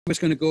it's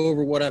going to go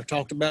over what I've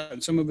talked about,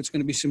 and some of it's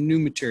going to be some new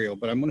material,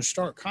 but I'm going to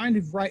start kind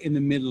of right in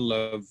the middle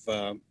of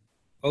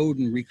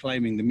Odin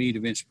reclaiming the mead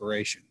of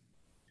inspiration,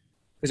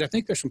 because I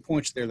think there's some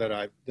points there that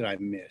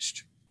I've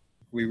missed.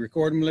 We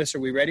recording, Melissa?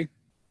 Are we ready?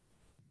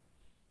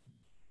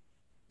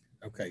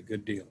 Okay,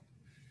 good deal.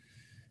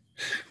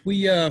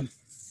 We're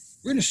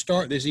going to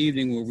start this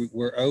evening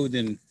where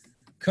Odin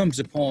comes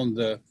upon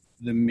the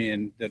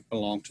men that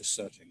belong to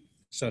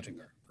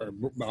Suttinger,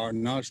 or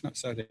no, it's not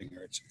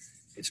Suttinger,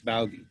 it's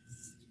Baugi.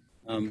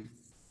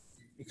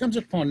 He comes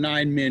upon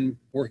 9 men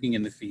working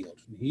in the field.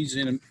 He's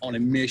on a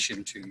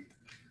mission to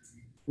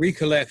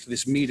recollect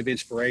this mead of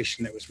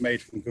inspiration that was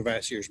made from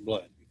Kvasir's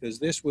blood,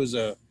 because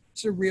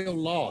it's a real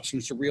loss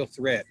and it's a real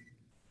threat,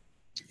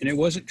 and it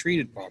wasn't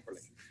treated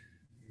properly.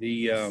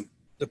 The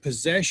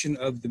possession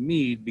of the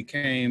mead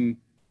became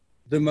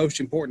the most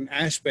important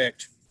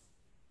aspect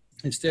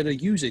instead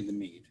of using the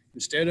mead.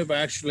 Instead of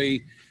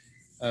actually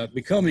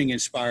becoming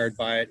inspired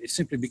by it, it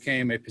simply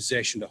became a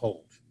possession to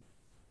hold.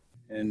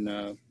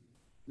 And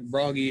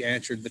Bragi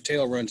answered, the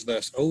tale runs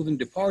thus: Odin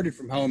departed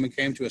from home and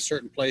came to a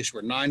certain place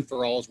where 9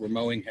 thralls were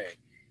mowing hay.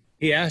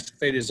 He asked if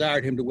they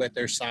desired him to whet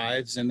their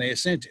scythes, and they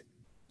assented.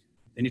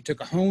 Then he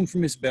took a hone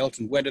from his belt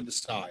and whetted the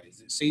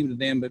scythes. It seemed to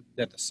them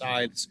that the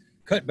scythes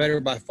cut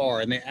better by far,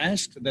 and they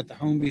asked that the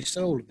hone be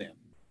sold to them.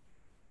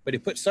 But he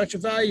put such a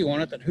value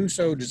on it that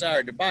whoso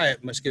desired to buy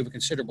it must give a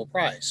considerable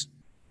price.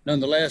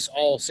 Nonetheless,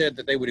 all said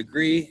that they would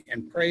agree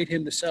and prayed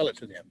him to sell it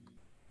to them.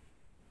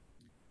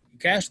 He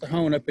cast the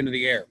hone up into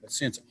the air, but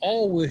since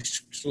all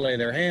wished to lay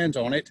their hands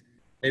on it,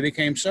 they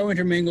became so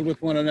intermingled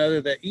with one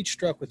another that each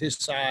struck with his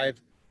scythe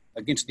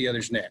against the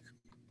other's neck.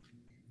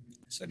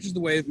 Such is the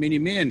way of many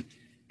men.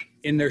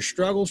 In their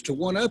struggles to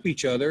one-up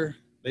each other,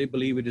 they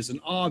believe it is an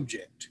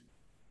object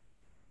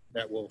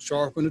that will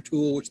sharpen a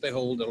tool which they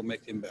hold that will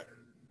make them better.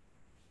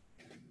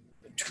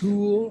 The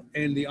tool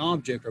and the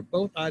object are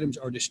both items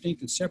are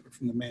distinct and separate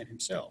from the man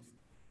himself.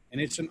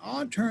 And it's an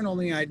odd turn on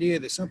the idea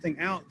that something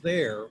out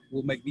there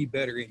will make me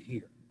better in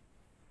here.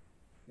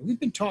 And we've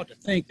been taught to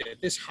think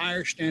that this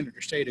higher standard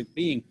or state of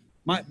being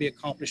might be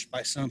accomplished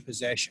by some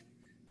possession.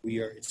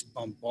 It's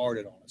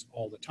bombarded on us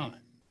all the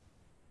time.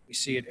 We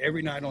see it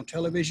every night on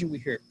television. We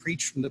hear it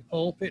preached from the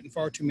pulpit in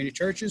far too many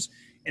churches.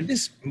 And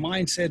this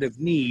mindset of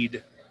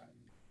need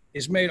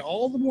is made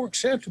all the more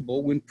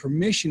acceptable when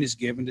permission is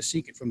given to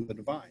seek it from the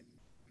divine.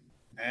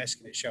 Ask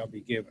and it shall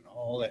be given,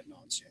 all that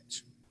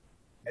nonsense.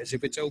 As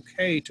if it's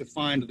okay to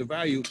find the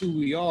value of who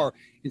we are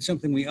in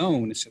something we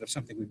own instead of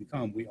something we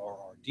become. We are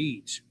our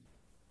deeds.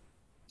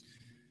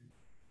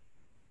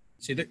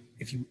 See, that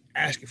if you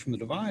ask it from the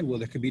divine, well,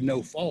 there could be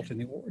no fault in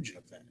the origin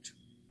of that.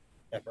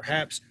 That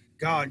perhaps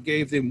God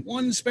gave them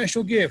one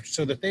special gift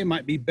so that they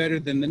might be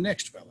better than the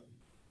next fellow.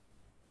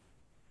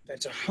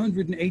 That's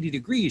 180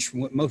 degrees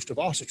from what most of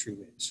Asatru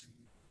is.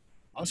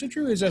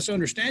 Asatru is us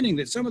understanding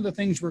that some of the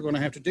things we're going to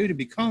have to do to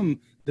become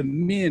the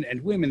men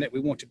and women that we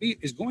want to be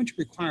is going to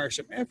require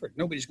some effort.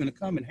 Nobody's going to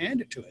come and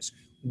hand it to us.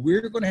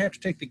 We're going to have to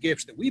take the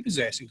gifts that we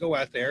possess and go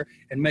out there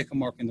and make a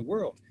mark in the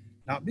world.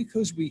 Not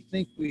because we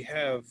think we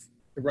have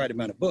the right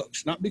amount of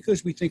books, not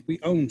because we think we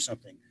own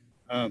something,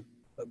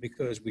 but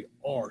because we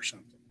are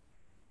something.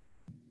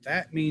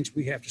 That means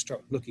we have to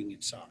start looking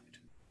inside.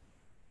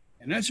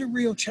 And that's a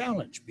real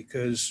challenge,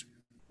 because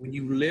when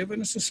you live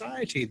in a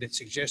society that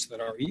suggests that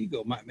our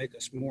ego might make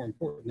us more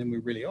important than we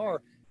really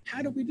are,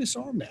 how do we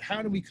disarm that?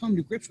 How do we come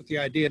to grips with the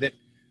idea that,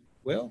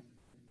 well,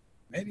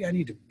 maybe I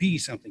need to be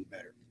something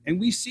better? And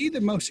we see the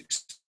most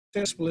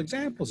successful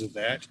examples of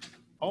that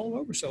all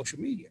over social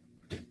media.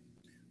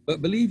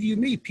 But believe you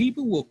me,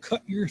 people will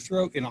cut your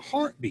throat in a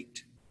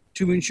heartbeat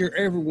to ensure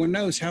everyone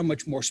knows how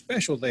much more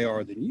special they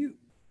are than you.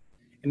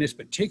 And this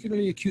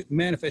particularly acute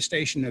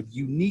manifestation of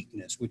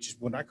uniqueness, which is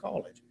what I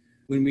call it,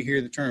 when we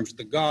hear the terms,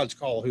 the gods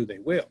call who they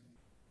will.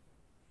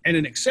 And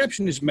an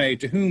exception is made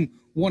to whom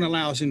one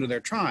allows into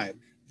their tribe.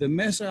 The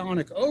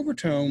messianic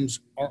overtones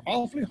are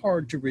awfully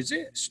hard to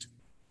resist.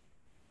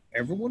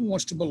 Everyone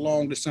wants to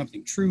belong to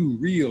something true,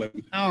 real,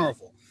 and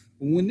powerful.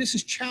 And when this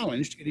is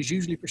challenged, it is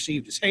usually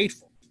perceived as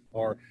hateful,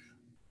 or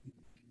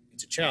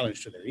it's a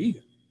challenge to their ego.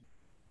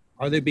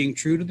 Are they being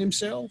true to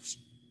themselves?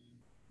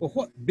 Well,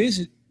 what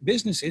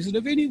business is it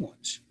of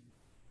anyone's?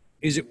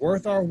 Is it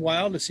worth our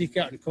while to seek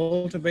out and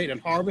cultivate and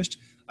harvest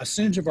a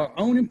sense of our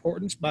own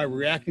importance by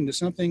reacting to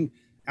something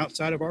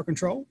outside of our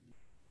control?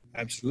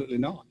 Absolutely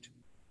not.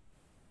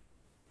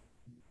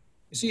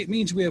 You see, it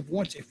means we have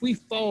once, if we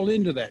fall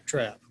into that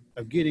trap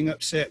of getting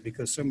upset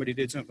because somebody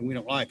did something we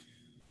don't like,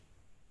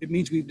 it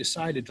means we've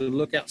decided to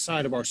look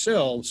outside of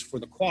ourselves for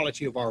the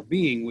quality of our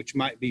being, which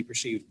might be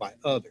perceived by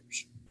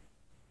others.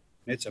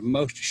 And it's a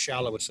most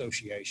shallow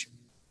association.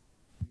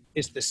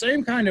 It's the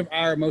same kind of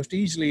ire most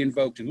easily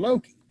invoked in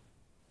Loki.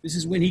 This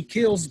is when he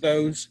kills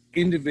those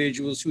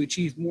individuals who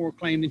achieve more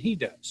acclaim than he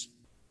does.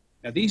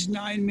 Now, these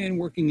 9 men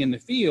working in the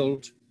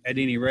field, at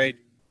any rate,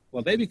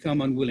 well, they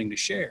become unwilling to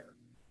share.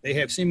 They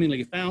have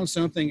seemingly found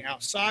something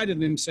outside of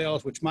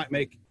themselves which might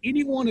make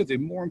any one of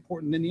them more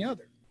important than the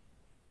other.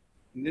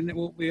 And isn't it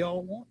what we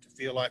all want, to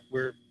feel like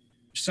there's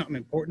something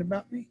important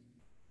about me?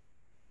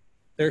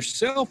 Their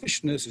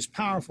selfishness is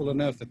powerful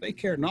enough that they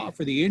care not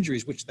for the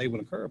injuries which they will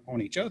incur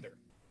upon each other.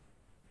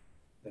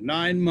 The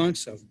 9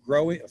 months of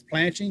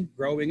planting,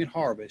 growing, and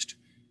harvest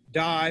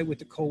die with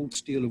the cold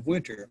steel of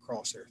winter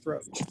across their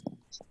throats.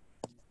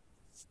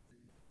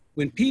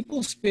 When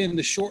people spend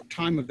the short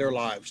time of their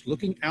lives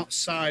looking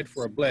outside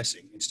for a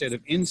blessing instead of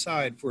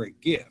inside for a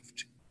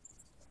gift,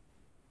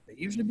 they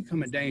usually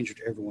become a danger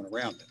to everyone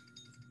around them.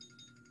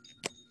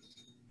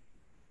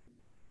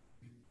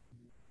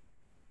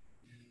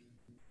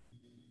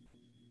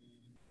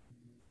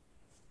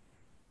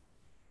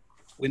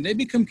 When they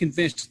become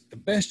convinced that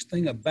the best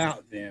thing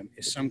about them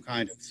is some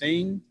kind of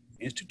thing,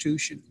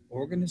 institution,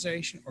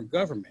 organization, or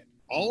government,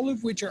 all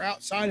of which are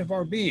outside of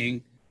our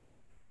being,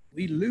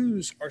 we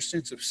lose our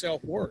sense of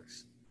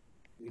self-worth.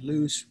 We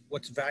lose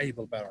what's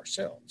valuable about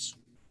ourselves.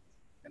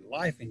 And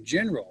life in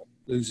general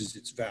loses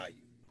its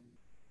value.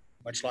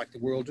 Much like the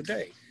world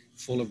today,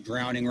 full of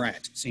drowning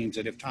rats. It seems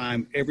that if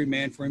time, every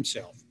man for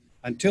himself,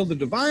 until the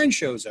divine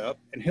shows up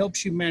and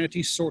helps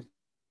humanity sort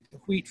the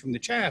wheat from the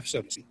chaff,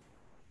 so to speak.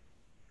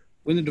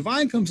 When the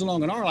divine comes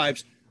along in our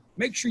lives,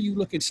 make sure you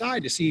look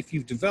inside to see if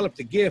you've developed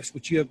the gifts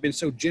which you have been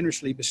so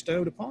generously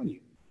bestowed upon you.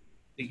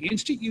 The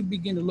instant you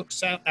begin to look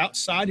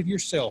outside of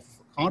yourself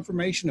for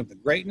confirmation of the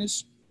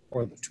greatness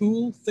or the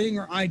tool, thing,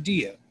 or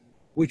idea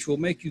which will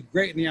make you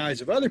great in the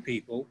eyes of other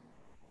people,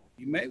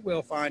 you may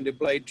well find a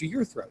blade to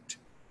your throat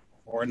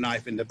or a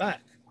knife in the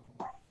back.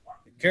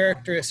 The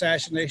character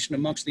assassination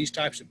amongst these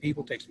types of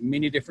people takes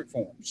many different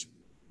forms.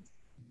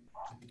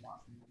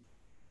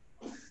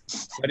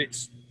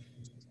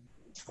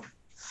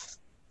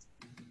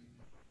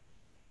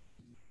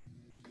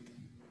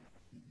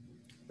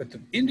 But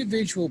the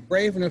individual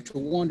brave enough to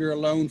wander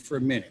alone for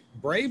a minute,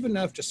 brave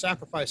enough to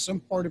sacrifice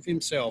some part of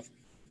himself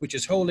which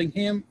is holding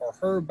him or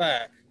her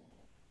back,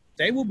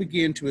 they will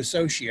begin to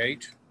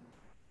associate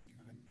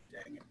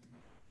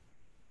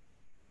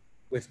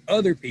with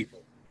other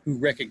people who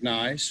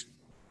recognize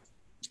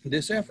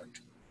this effort.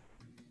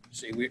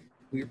 See,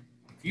 if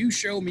you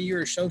show me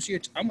your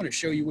associates, I'm going to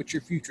show you what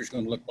your future is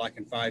going to look like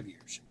in 5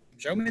 years.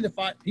 Show me the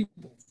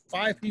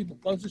five people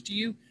closest to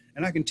you,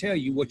 and I can tell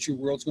you what your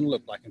world's going to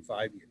look like in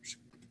 5 years.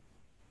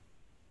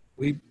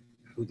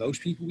 Those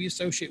people we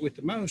associate with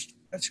the most,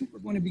 that's who we're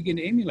going to begin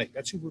to emulate.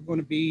 That's who we're going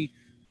to be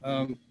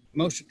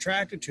most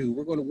attracted to.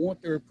 We're going to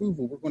want their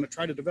approval. We're going to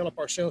try to develop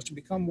ourselves to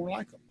become more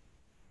like them.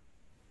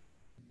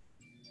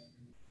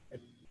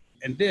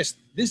 And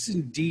this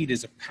indeed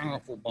is a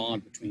powerful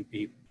bond between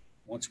people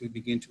once we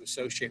begin to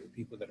associate with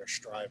people that are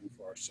striving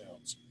for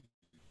ourselves.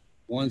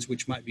 Ones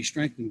which might be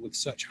strengthened with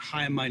such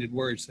high-minded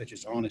words such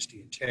as honesty,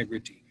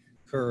 integrity,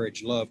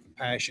 courage, love,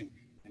 compassion,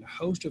 and a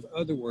host of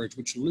other words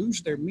which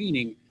lose their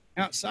meaning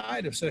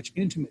outside of such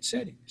intimate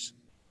settings.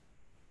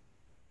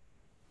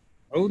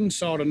 Odin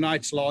sought a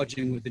night's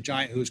lodging with the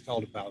giant who was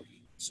called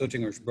Baugi,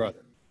 Suttinger's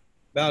brother.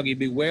 Baugi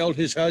bewailed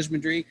his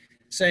husbandry,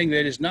 saying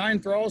that his 9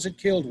 thralls had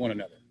killed one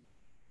another,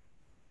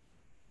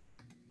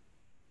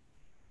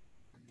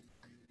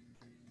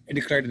 and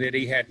declared that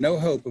he had no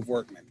hope of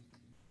workmen.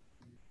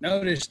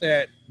 Notice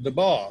that the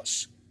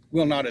boss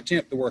will not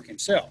attempt the work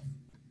himself.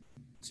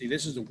 See,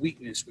 this is a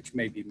weakness which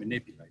may be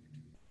manipulated.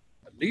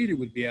 A leader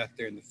would be out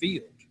there in the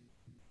field.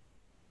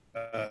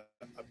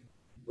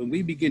 When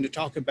we begin to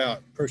talk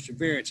about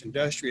perseverance,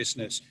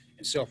 industriousness,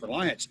 and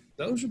self-reliance,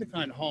 those are the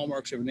kind of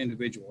hallmarks of an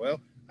individual. Well,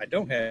 I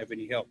don't have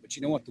any help, but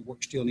you know what? The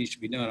work still needs to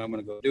be done. I'm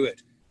going to go do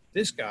it.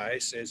 This guy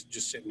says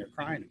just sitting there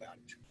crying about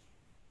it.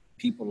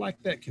 People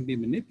like that can be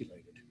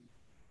manipulated.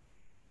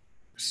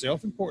 A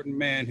self-important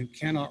man who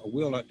cannot or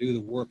will not do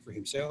the work for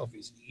himself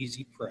is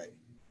easy prey.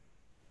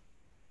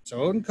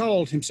 So Odin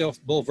called himself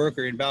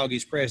Bulverker in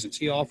Baugi's presence.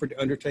 He offered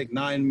to undertake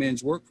 9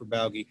 men's work for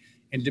Baugi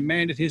and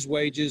demanded his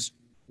wages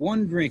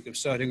 1 drink of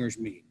Suttinger's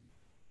mead.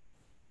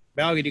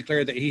 Baugi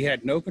declared that he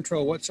had no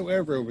control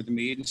whatsoever over the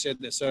mead and said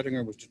that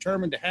Suttinger was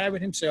determined to have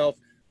it himself,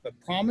 but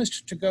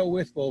promised to go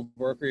with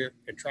Bulverker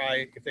and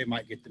try if they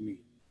might get the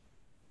mead.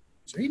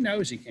 So he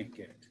knows he can't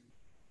get it,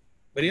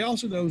 but he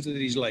also knows that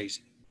he's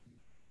lazy.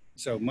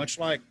 So much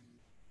like,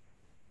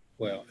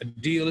 well, a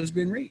deal has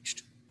been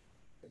reached.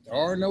 But there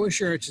are no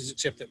assurances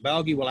except that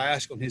Baugi will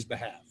ask on his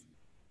behalf.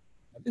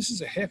 Now, this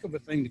is a heck of a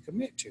thing to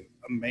commit to.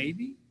 A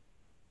maybe?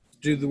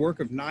 Do the work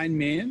of 9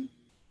 men?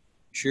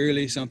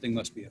 Surely something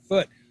must be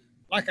afoot.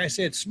 Like I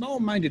said,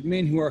 small-minded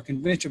men who are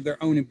convinced of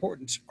their own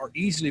importance are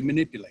easily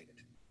manipulated.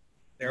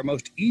 They are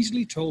most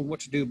easily told what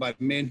to do by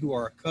men who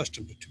are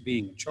accustomed to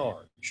being in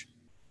charge.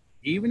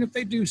 Even if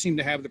they do seem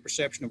to have the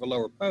perception of a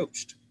lower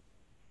post,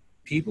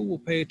 people will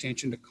pay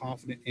attention to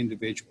confident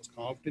individuals.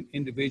 Confident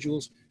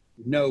individuals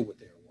know what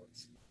they are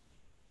worth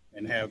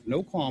and have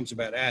no qualms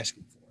about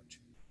asking for it.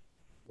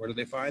 Where do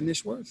they find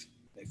this worth?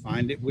 They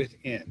find it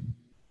within.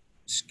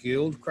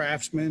 Skilled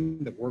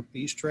craftsmen that work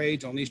these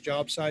trades on these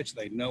job sites,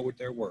 they know what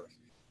they're worth.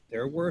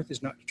 Their worth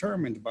is not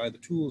determined by the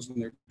tools in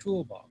their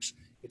toolbox.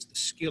 It's the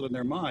skill in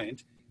their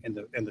mind and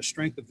the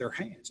strength of their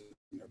hands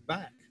and their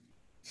back.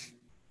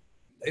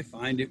 They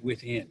find it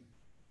within.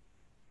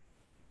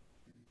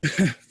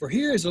 For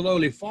here as a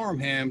lowly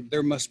farmhand,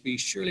 there must be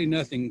surely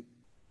nothing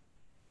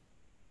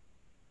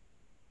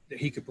that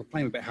he could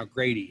proclaim about how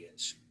great he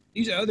is.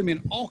 These other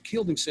men all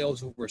killed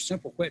themselves over a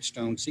simple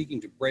whetstone seeking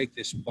to break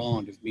this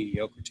bond of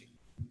mediocrity.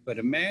 But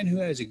a man who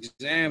has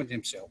examined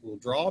himself will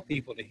draw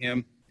people to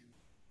him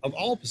of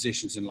all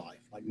positions in life,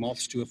 like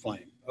moths to a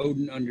flame.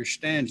 Odin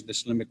understands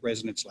this limbic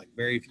resonance like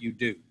very few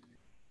do.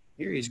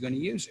 Here he's going to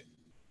use it.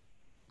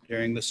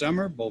 During the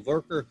summer,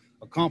 Bolverker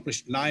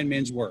accomplished 9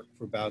 men's work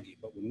for Baugi,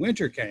 but when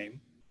winter came,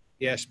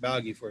 he asked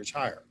Baugi for his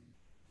hire.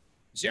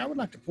 See, I would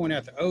like to point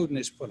out that Odin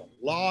has put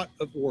a lot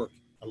of work,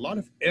 a lot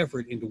of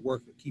effort into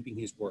work of keeping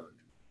his word.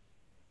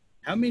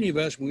 How many of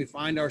us, when we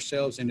find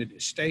ourselves in a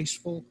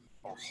distasteful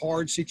or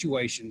hard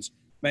situations,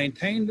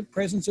 maintain the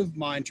presence of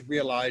mind to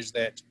realize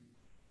that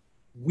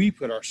we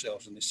put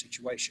ourselves in this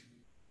situation,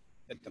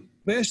 that the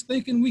best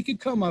thinking we could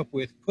come up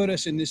with put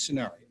us in this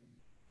scenario?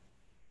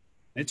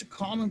 And it's a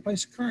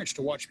commonplace occurrence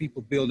to watch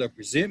people build up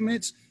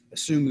resentments,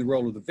 assume the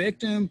role of the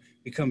victim,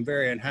 become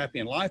very unhappy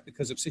in life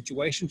because of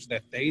situations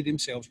that they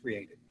themselves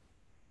created.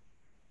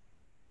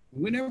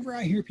 Whenever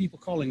I hear people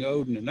calling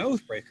Odin an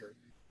oath breaker,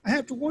 I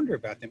have to wonder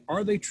about them.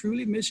 Are they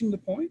truly missing the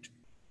point?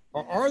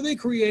 Or are they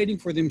creating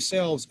for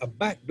themselves a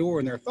back door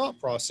in their thought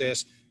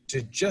process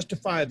to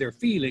justify their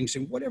feelings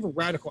and whatever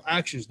radical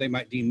actions they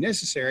might deem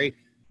necessary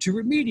to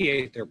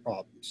remediate their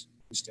problems,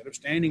 instead of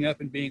standing up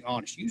and being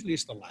honest? Usually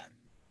it's the latter.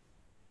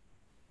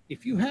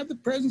 If you have the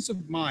presence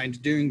of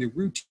mind during the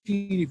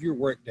routine of your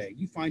workday,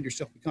 you find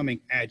yourself becoming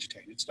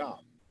agitated,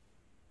 stop.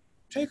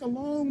 Take a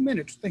long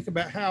minute to think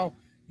about how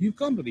you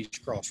come to these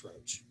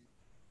crossroads.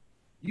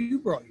 You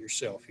brought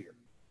yourself here.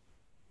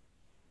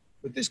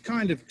 With this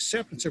kind of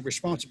acceptance of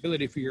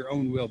responsibility for your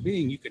own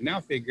well-being, you can now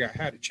figure out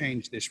how to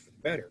change this for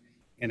the better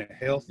in a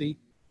healthy,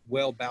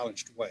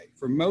 well-balanced way.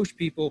 For most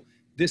people,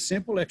 this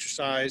simple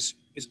exercise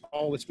is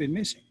all that's been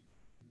missing.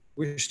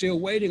 We're still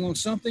waiting on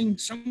someone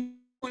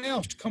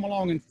else to come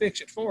along and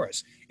fix it for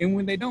us. And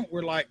when they don't,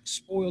 we're like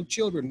spoiled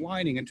children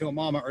whining until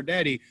mama or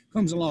daddy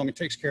comes along and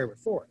takes care of it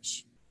for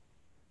us.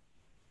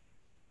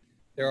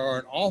 There are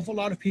an awful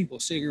lot of people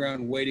sitting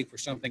around waiting for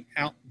something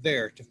out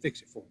there to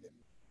fix it for them.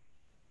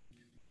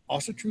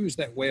 Also true is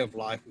that way of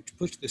life which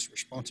puts this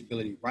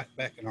responsibility right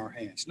back in our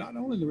hands. Not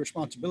only the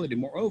responsibility,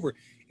 moreover,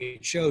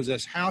 it shows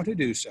us how to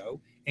do so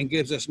and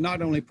gives us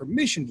not only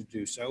permission to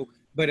do so,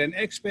 but an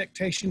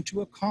expectation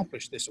to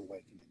accomplish this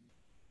awakening.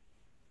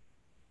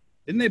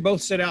 Then they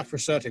both set out for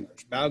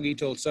Suttinger's. Baugi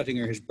told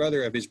Suttinger, his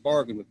brother, of his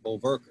bargain with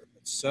Bolverker,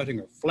 but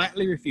Suttinger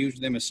flatly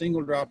refused them a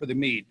single drop of the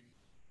mead.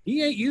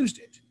 He ain't used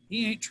it.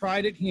 He ain't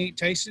tried it. He ain't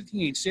tasted it.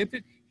 He ain't sipped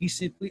it. He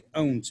simply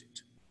owns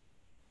it.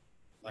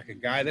 Like a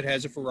guy that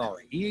has a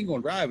Ferrari. He ain't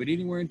going to drive it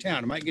anywhere in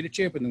town. It might get a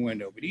chip in the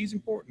window, but he's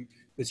important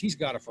because he's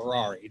got a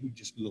Ferrari and he's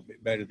just a little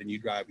bit better than you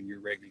driving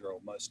your regular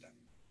old Mustang.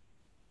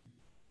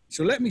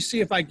 So let me see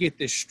if I get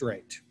this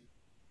straight.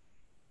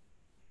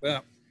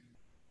 Well,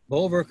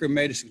 Bolverker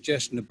made a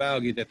suggestion to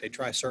Baugi that they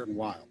try certain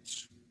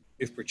wilds.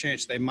 If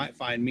perchance they might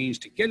find means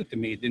to get at the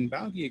mead, then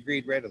Baugi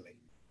agreed readily.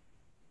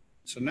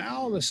 So now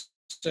all of a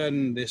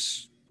sudden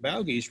this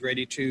Baugi is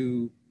ready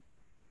to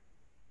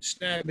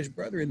stab his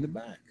brother in the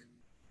back.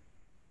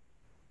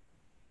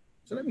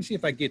 So let me see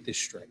if I get this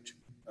straight.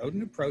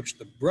 Odin approached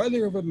the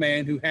brother of a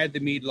man who had the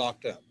mead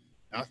locked up,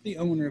 not the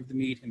owner of the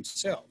mead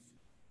himself.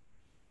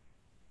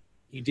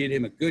 He did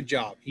him a good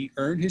job. He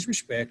earned his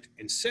respect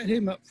and set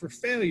him up for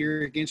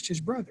failure against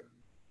his brother.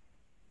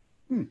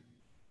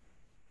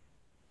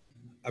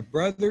 A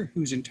brother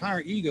whose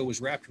entire ego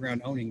was wrapped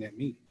around owning that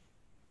mead,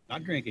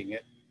 not drinking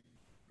it,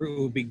 or it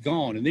would be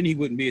gone, and then he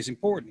wouldn't be as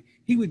important.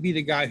 He would be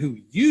the guy who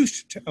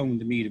used to own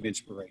the mead of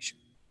inspiration.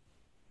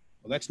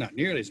 Well, that's not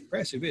nearly as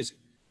impressive, is it?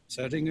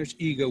 Suttinger's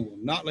ego will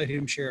not let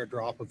him share a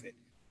drop of it.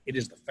 It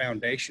is the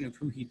foundation of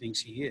who he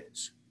thinks he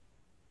is.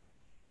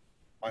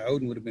 Why,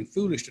 Odin would have been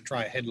foolish to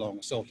try a headlong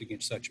assault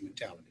against such a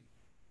mentality,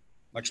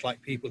 much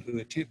like people who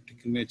attempt to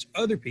convince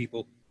other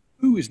people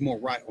who is more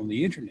right on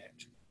the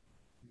internet.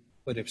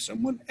 But if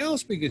someone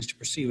else begins to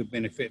perceive a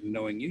benefit in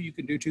knowing you, you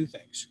can do two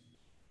things.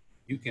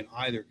 You can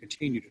either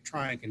continue to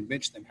try and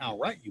convince them how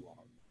right you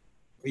are,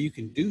 or you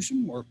can do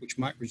some work which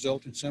might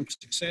result in some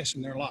success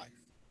in their life.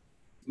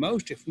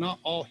 Most, if not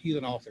all,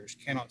 heathen authors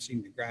cannot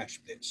seem to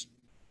grasp this.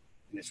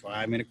 And that's why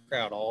I'm in a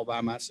crowd all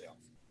by myself.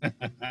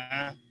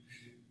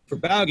 For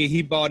Baugi,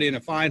 he bought in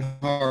a fine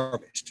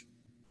harvest.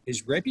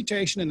 His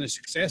reputation and the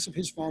success of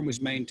his farm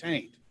was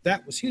maintained.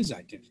 That was his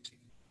identity.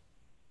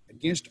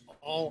 Against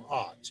all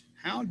odds,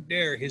 how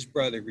dare his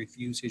brother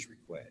refuse his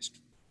request?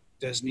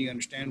 Doesn't he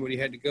understand what he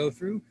had to go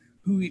through?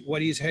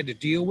 What he's had to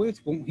deal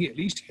with? Won't he at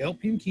least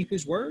help him keep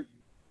his word?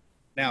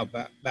 Now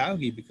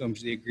Baugi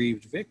becomes the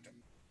aggrieved victim.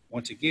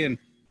 Once again,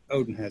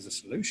 Odin has a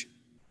solution.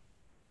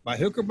 By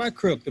hook or by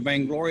crook, the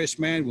vainglorious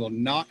man will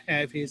not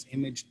have his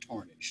image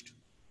tarnished.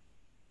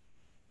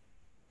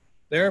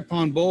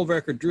 Thereupon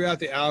Bolverker drew out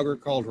the auger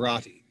called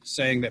Rati,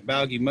 saying that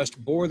Baugi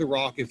must bore the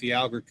rock if the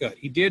auger cut.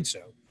 He did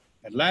so.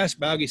 At last,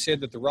 Baugi said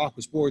that the rock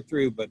was bored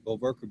through, but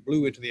Bolverker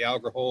blew into the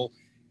auger hole,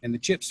 and the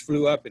chips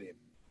flew up at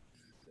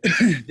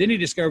him. Then he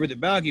discovered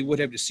that Baugi would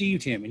have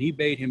deceived him, and he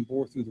bade him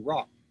bore through the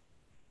rock.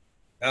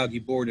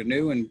 Baugi bored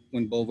anew, and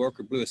when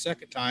Bolverker blew a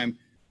second time,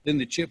 Then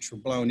the chips were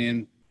blown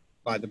in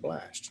by the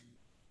blast.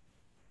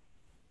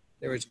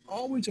 There is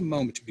always a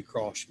moment to be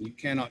crossed, and you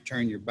cannot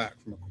turn your back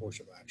from a course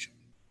of action.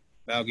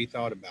 Baugi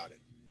thought about it,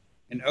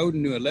 and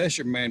Odin knew a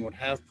lesser man would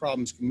have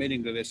problems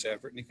committing to this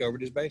effort, and he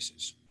covered his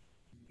bases.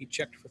 He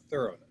checked for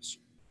thoroughness.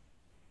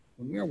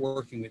 When we are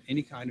working with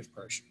any kind of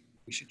person,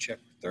 we should check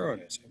for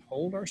thoroughness and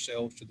hold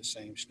ourselves to the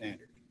same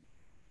standard.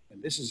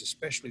 And this is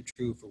especially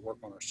true for work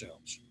on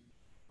ourselves.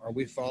 Are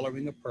we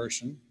following a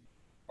person,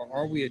 or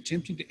are we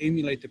attempting to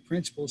emulate the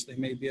principles they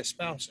may be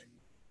espousing?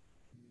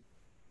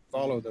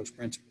 Follow those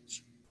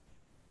principles.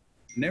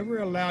 Never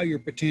allow your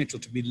potential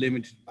to be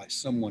limited by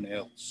someone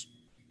else,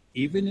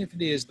 even if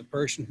it is the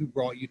person who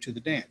brought you to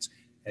the dance.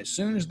 As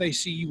soon as they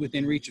see you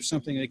within reach of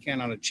something they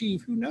cannot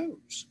achieve, who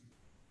knows?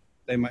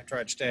 They might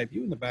try to stab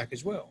you in the back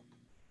as well.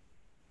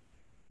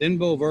 Then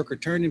Bolverker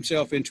turned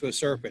himself into a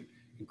serpent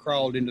and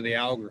crawled into the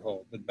auger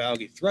hole, but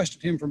Baugi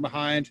thrusted him from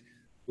behind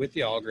with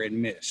the auger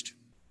and missed.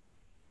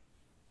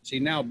 See,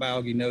 now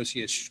Baugi knows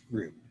he is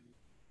screwed,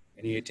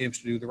 and he attempts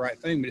to do the right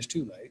thing, but it's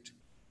too late.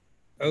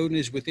 Odin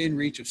is within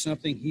reach of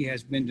something he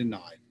has been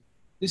denied.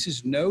 This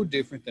is no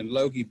different than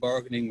Loki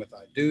bargaining with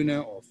Iduna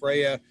or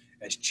Freya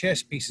as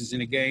chess pieces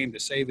in a game to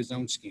save his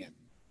own skin.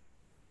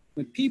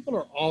 When people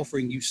are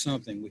offering you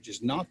something which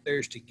is not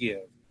theirs to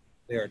give,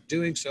 they are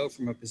doing so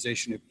from a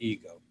position of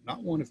ego,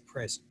 not one of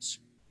presence.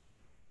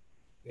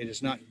 It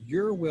is not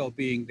your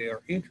well-being they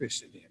are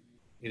interested in.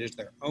 It is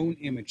their own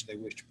image they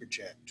wish to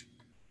project.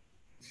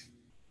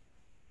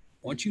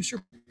 Once you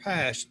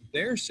surpass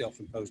their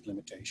self-imposed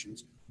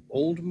limitations,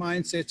 old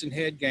mindsets and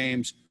head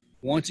games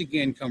once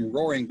again come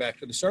roaring back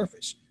to the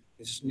surface.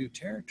 This is new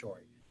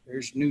territory.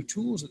 There's new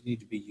tools that need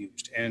to be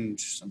used, and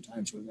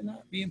sometimes we may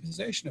not be in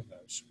possession of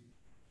those.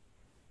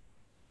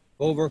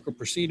 Bolverker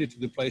proceeded to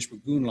the place where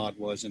Gunnlod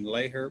was and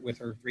lay her with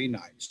her 3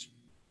 nights.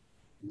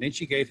 And then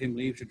she gave him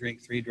leave to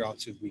drink 3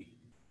 draughts of mead.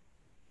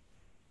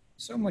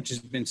 So much has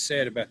been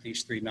said about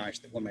these 3 nights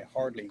that one may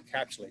hardly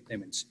encapsulate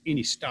them in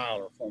any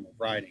style or form of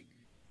writing.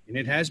 And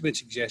it has been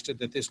suggested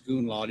that this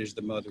Gunnlod is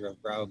the mother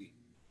of Braugi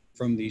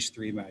from these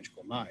 3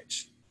 magical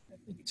nights. I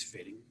think it's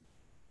fitting.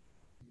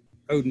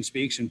 Odin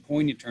speaks in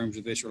poignant terms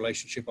of this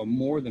relationship on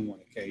more than one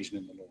occasion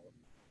in the lore.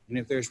 And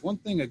if there's one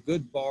thing a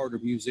good bard or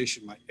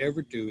musician might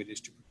ever do, it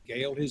is to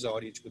regale his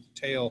audience with a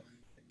tale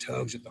that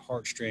tugs at the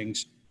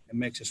heartstrings and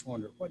makes us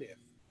wonder, what if?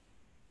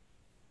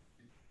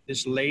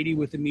 This lady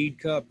with the mead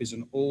cup is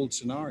an old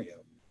scenario,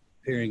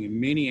 appearing in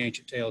many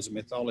ancient tales and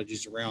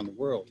mythologies around the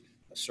world.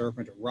 A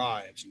serpent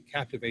arrives and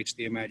captivates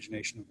the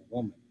imagination of a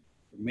woman.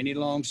 For many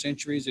long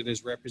centuries, it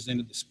has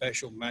represented the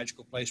special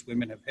magical place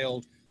women have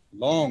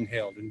long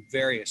held in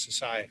various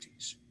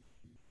societies.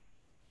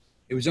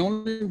 It was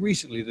only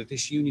recently that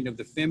this union of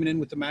the feminine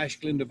with the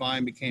masculine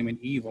divine became an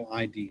evil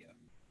idea.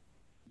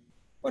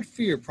 What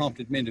fear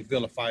prompted men to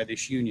vilify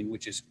this union,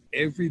 which is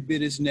every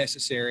bit as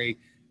necessary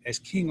as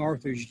King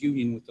Arthur's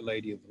union with the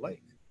Lady of the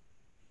Lake?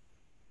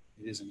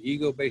 It is an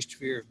ego-based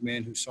fear of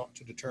men who sought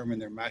to determine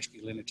their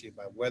masculinity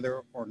by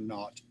whether or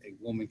not a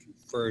woman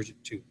confers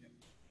it to them.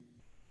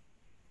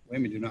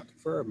 Women do not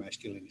confer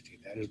masculinity.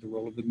 That is the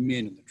role of the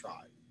men in the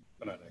tribe.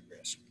 But I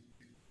digress.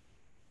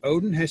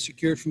 Odin has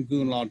secured from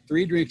Gunnlod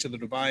 3 drinks of the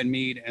divine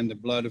mead and the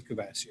blood of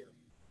Kvasir.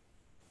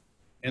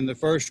 In the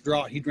first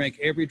draught, he drank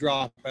every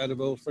drop out of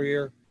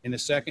Ulfrir. In the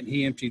second,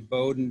 he emptied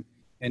Bodin.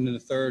 And in the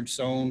third,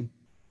 Son.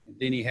 And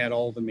then he had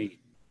all the mead.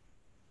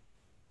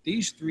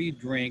 These 3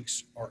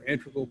 drinks are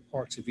integral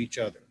parts of each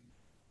other.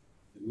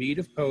 The mead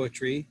of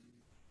poetry,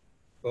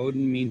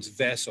 Odin means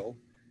vessel,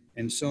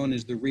 and Son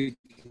is the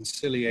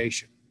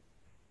reconciliation.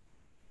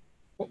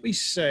 What we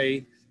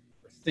say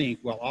or think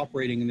while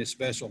operating in this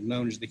vessel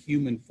known as the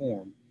human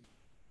form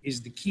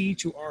is the key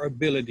to our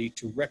ability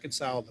to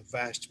reconcile the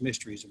vast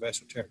mysteries of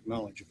esoteric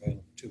knowledge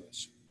available to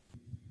us.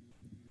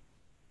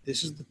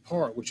 This is the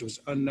part which was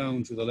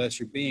unknown to the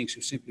lesser beings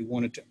who simply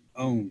wanted to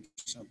own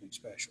something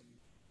special.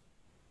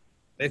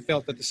 They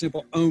felt that the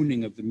simple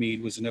owning of the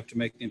mead was enough to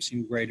make them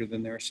seem greater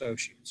than their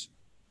associates.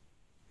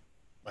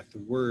 Like the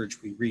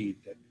words we read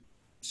that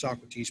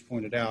Socrates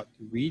pointed out,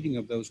 the reading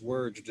of those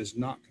words does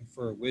not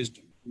confer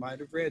wisdom. You might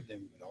have read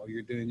them, but all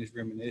you're doing is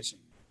reminiscing.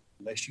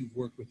 Unless you've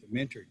worked with a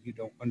mentor, you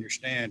don't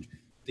understand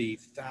the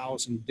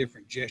 1,000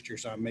 different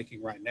gestures I'm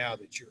making right now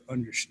that you're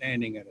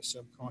understanding at a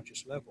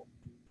subconscious level.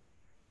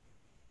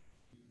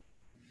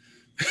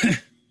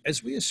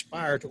 As we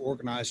aspire to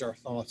organize our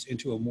thoughts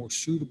into a more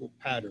suitable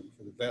pattern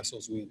for the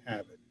vessels we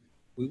inhabit,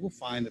 we will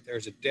find that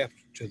there's a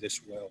depth to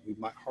this well we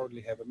might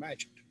hardly have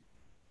imagined.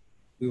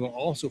 We will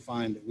also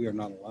find that we are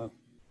not alone.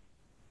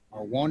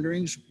 Our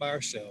wanderings by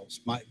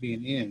ourselves might be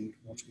an end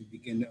once we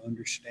begin to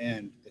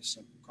understand this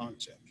simple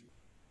concept.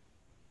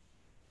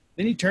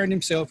 Then he turned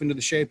himself into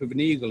the shape of an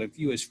eagle and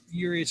flew as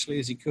furiously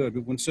as he could,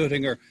 but when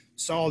Suttinger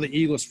saw the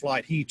eagle's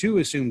flight, he too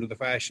assumed the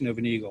fashion of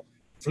an eagle,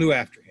 flew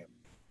after him.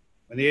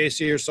 When the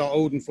Aesir saw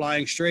Odin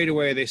flying straight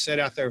away, they set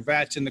out their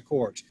vats in the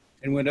courts.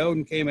 And when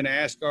Odin came into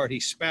Asgard, he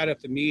spat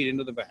up the mead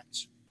into the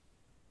vats.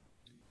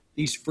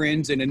 These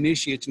friends and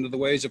initiates into the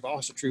ways of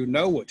Asatru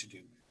know what to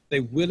do. They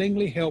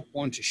willingly help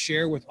one to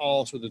share with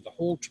all so that the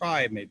whole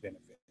tribe may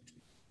benefit.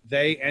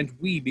 They and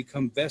we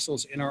become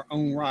vessels in our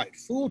own right,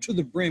 full to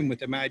the brim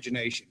with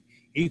imagination,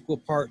 equal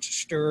parts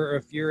stir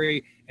of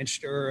fury and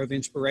stir of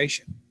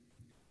inspiration.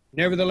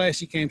 Nevertheless,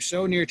 he came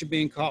so near to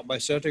being caught by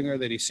Suttinger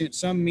that he sent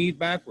some mead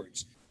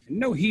backwards, and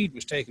no heed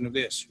was taken of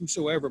this,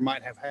 whosoever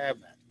might have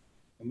that.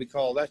 And we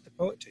call that the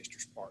poet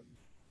taster's part.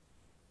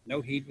 No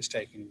heed was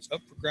taken. It was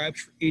up for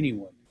grabs for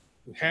anyone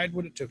who had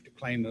what it took to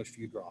claim those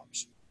few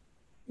drops.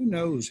 Who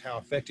knows how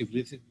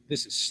effectively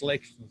this has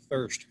slaked the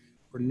thirst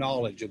for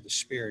knowledge of the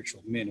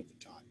spiritual men of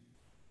the time?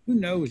 Who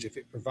knows if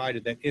it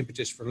provided that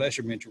impetus for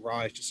lesser men to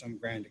rise to some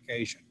grand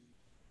occasion?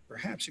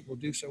 Perhaps it will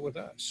do so with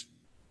us.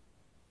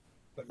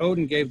 But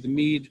Odin gave the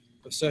mead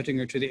of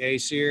Suttinger to the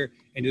Aesir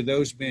and to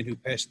those men who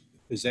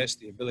possess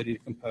the ability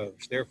to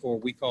compose. Therefore,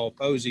 we call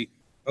poesy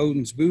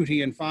Odin's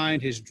booty and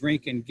find his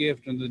drink and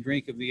gift under the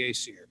drink of the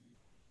Aesir.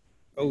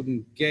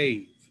 Odin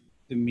gave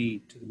the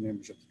mead to the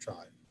members of the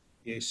tribe,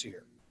 the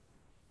Aesir,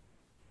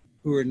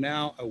 who are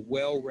now a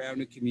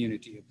well-rounded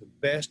community of the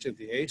best of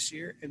the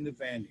Aesir and the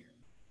Vanir.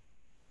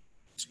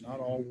 It's not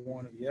all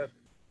one or the other.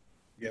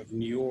 You have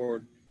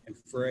Njord and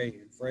Frey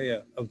and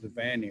Freya of the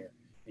Vanir,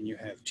 and you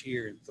have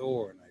Tyr and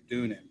Thor and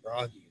Iduna and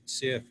Bragi and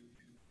Sif,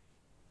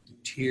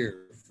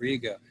 Tyr,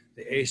 Frigga,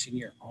 the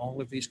Aesir,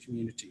 all of these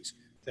communities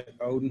that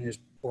Odin has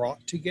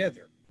brought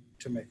together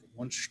to make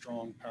one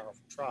strong,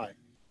 powerful tribe.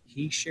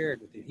 He shared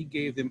with them. He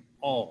gave them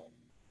all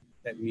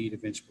that mead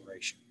of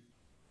inspiration.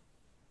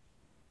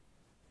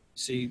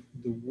 See,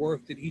 the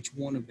work that each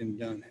one of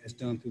them has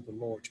done through the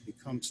Lord to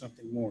become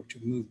something more, to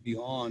move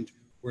beyond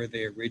where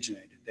they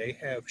originated. They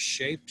have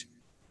shaped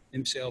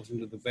themselves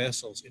into the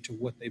vessels, into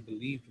what they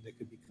believed they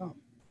could become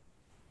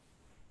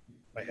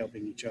by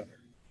helping each other.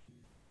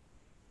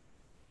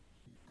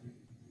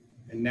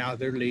 And now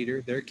their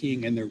leader, their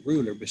king, and their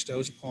ruler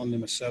bestows upon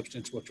them a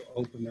substance which will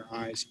open their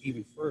eyes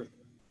even further.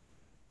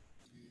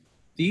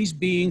 These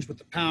beings with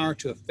the power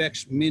to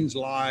affect men's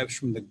lives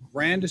from the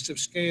grandest of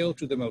scale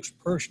to the most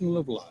personal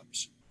of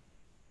loves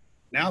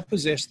now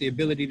possess the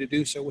ability to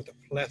do so with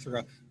a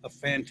plethora of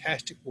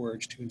fantastic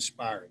words to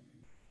inspire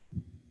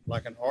them.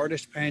 Like an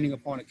artist painting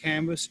upon a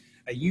canvas,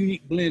 a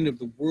unique blend of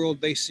the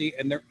world they see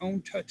and their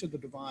own touch of the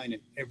divine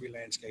in every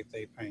landscape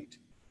they paint.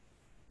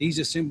 These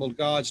assembled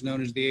gods,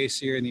 known as the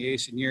Aesir and the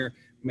Aesir,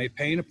 may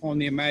paint upon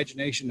the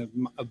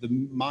imagination of the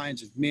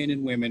minds of men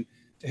and women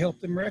to help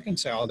them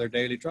reconcile their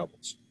daily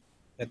troubles,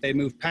 that they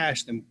move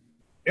past them,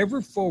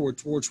 ever forward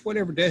towards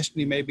whatever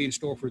destiny may be in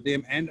store for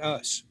them and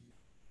us.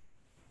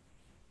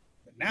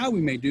 But now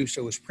we may do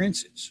so as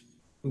princes,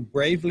 who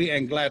bravely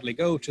and gladly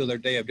go till their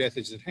day of death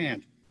is at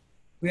hand.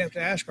 We have to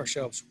ask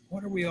ourselves,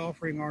 what are we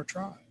offering our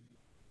tribe?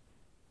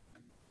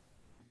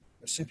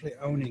 But simply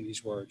owning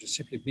these words and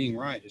simply being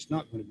right is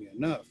not going to be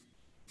enough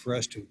for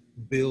us to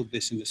build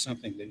this into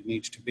something that it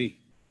needs to be.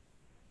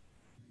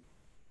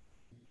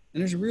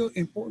 And there's a real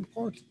important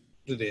part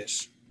to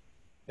this.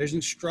 There's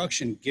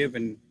instruction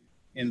given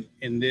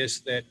in this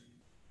that,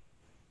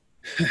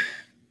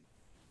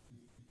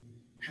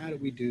 how do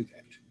we do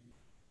that?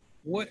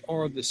 What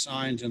are the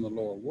signs in the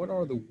Lord? What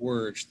are the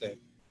words that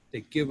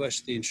give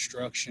us the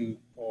instruction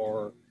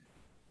or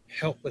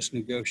help us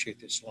negotiate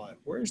this life?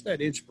 Where is that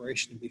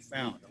inspiration to be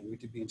found? Are we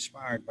to be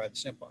inspired by the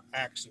simple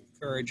acts of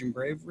courage and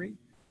bravery,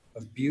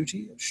 of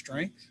beauty, of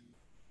strength?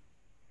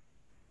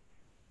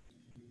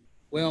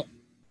 Well,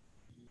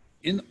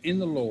 in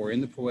the lore,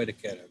 in the Poetic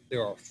Edda,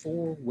 there are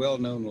 4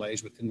 well-known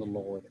lays within the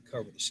lore that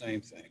cover the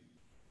same thing.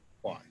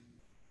 Why?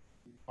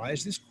 Why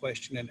is this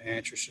question and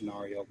answer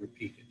scenario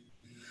repeated?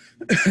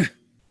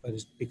 But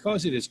it's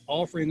because it is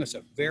offering us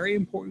a very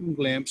important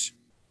glimpse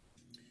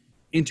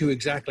into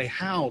exactly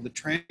how the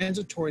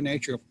transitory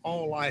nature of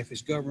all life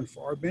is governed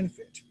for our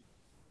benefit.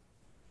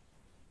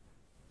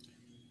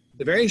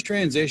 The various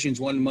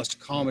transitions one must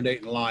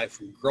accommodate in life,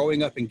 from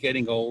growing up and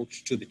getting old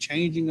to the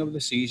changing of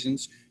the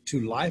seasons to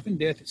life and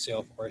death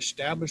itself, are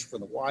established for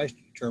the wise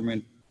to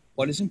determine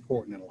what is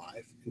important in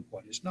life and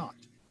what is not.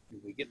 And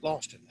we get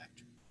lost in that.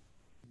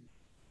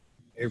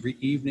 Every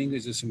evening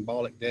is a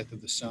symbolic death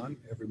of the sun.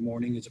 Every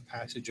morning is a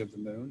passage of the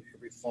moon.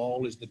 Every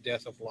fall is the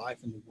death of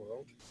life in the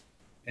world.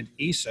 And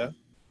Isa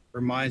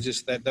reminds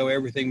us that though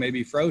everything may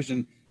be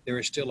frozen, there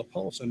is still a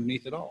pulse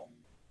underneath it all.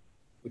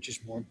 Which is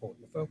more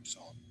important to focus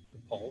on, the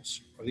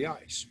pulse or the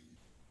ice?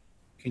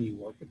 Can you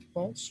work with the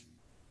pulse?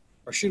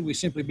 Or should we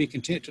simply be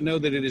content to know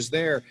that it is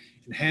there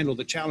and handle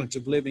the challenge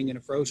of living in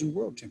a frozen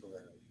world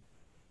temporarily?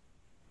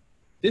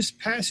 This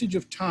passage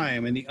of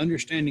time and the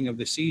understanding of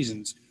the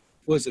seasons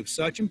was of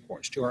such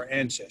importance to our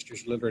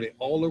ancestors. Literally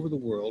all over the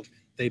world,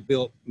 they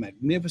built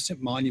magnificent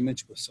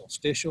monuments with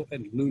solstitial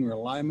and lunar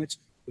alignments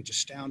which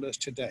astound us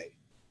today.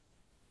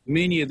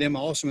 Many of them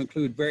also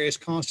include various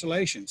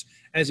constellations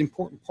as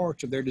important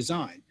parts of their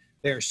design.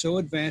 They are so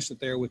advanced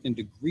that they are within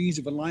degrees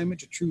of alignment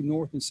to true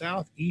north and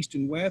south, east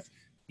and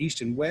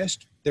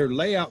west. Their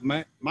layout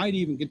might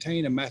even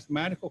contain a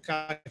mathematical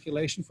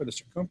calculation for the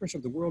circumference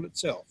of the world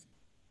itself.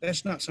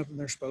 That's not something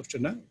they're supposed to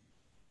know.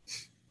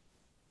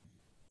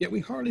 Yet we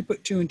hardly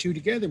put two and two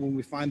together when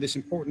we find this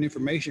important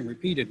information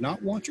repeated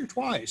not once or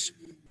twice,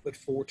 but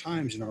 4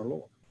 times in our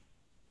lore.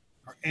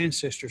 Our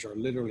ancestors are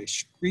literally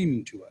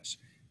screaming to us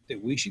that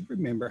we should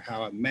remember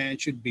how a man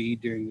should be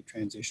during the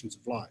transitions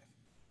of life: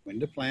 when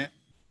to plant,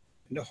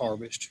 when to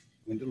harvest,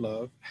 when to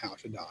love, how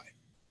to die.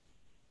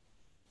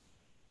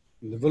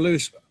 And the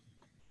Voluspa.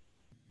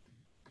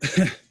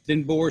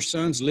 Then Bor's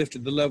sons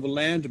lifted the level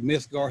land,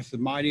 Mythgarth the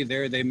mighty,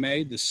 there they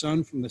made. The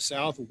sun from the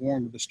south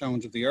warmed the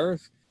stones of the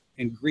earth,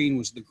 and green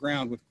was the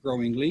ground with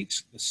growing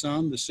leeks. The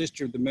sun, the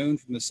sister of the moon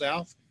from the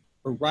south,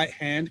 her right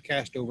hand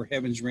cast over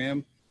heaven's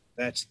rim.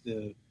 That's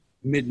the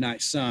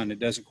midnight sun. It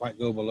doesn't quite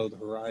go below the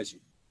horizon.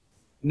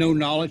 No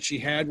knowledge she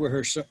had where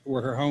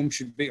her home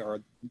should be,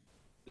 or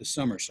the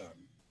summer sun.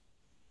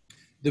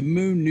 The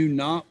moon knew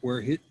not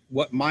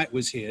what might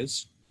was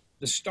his.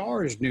 The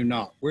stars knew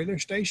not where their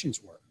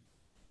stations were.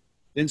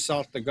 Then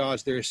sought the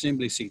gods their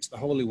assembly seats, the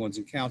holy ones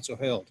in council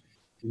held.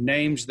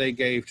 Names they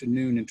gave to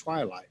noon and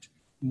twilight.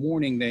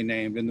 Morning they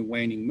named and the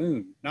waning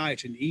moon.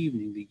 Night and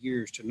evening the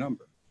years to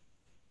number.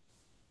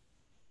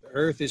 The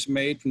earth is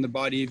made from the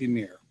body of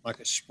Ymir,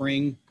 like a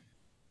spring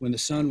when the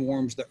sun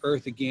warms the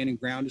earth again and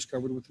ground is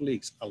covered with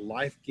leeks, a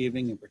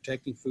life-giving and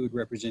protecting food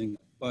representing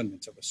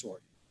abundance of a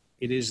sort.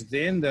 It is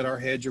then that our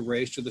heads are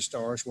raised to the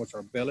stars once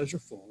our bellies are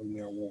full and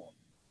we are warm.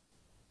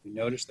 We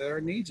notice that our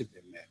needs have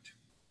been met.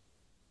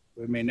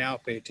 We may now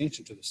pay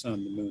attention to the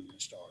sun, the moon, and the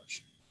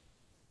stars.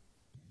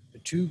 The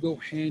two go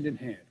hand in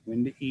hand.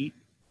 When to eat,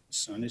 the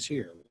sun is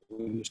here.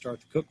 When to start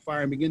the cook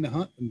fire and begin the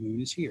hunt, the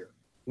moon is here.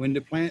 When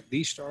to plant,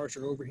 these stars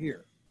are over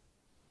here.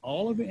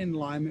 All of it in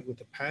alignment with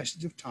the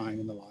passage of time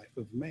in the life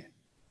of man.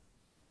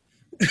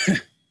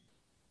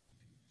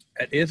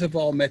 At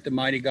Ithaval met the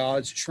mighty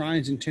gods,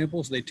 shrines and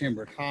temples they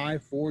timbered high,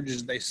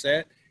 forges they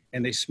set,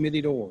 and they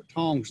smithied ore,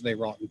 tongs they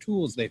wrought, and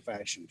tools they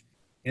fashioned.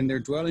 In their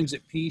dwellings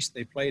at peace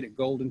they played at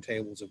golden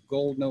tables. Of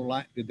gold no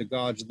lack did the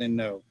gods then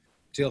know,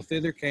 till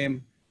thither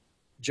came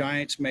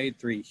giants made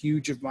 3,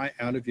 huge of might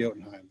out of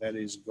Jotunheim, that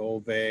is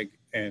Golveg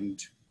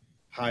and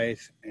Hythe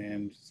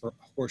and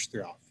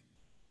Horsthroth.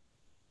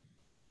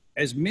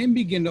 As men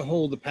begin to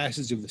hold the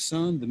passage of the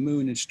sun, the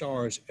moon, and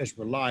stars as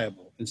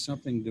reliable and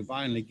something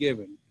divinely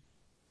given,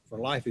 for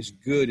life is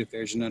good if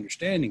there's an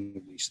understanding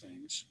of these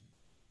things,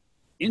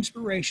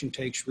 inspiration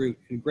takes root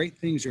and great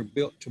things are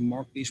built to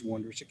mark these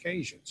wondrous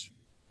occasions.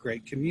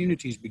 Great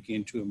communities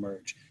begin to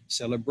emerge,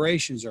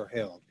 celebrations are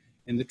held,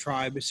 and the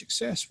tribe is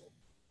successful,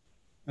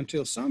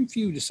 until some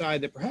few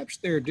decide that perhaps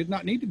there did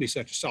not need to be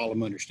such a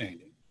solemn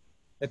understanding,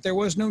 that there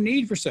was no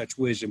need for such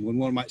wisdom when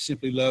one might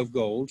simply love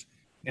gold,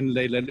 and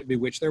they let it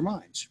bewitch their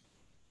minds.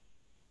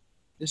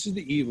 This is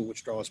the evil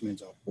which draws men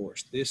off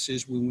course. This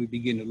is when we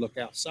begin to look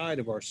outside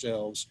of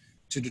ourselves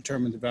to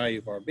determine the value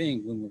of our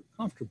being, when we're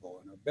comfortable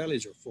and our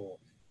bellies are full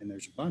and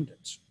there's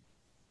abundance.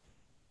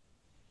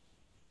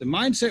 The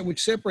mindset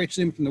which separates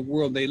them from the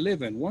world they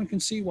live in, one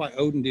can see why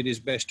Odin did his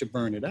best to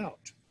burn it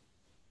out.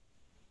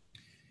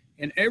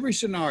 In every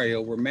scenario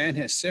where man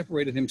has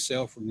separated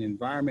himself from the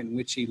environment in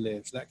which he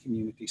lives, that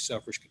community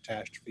suffers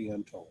catastrophe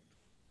untold.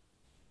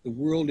 The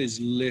world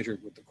is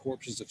littered with the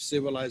corpses of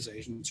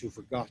civilizations who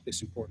forgot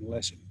this important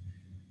lesson.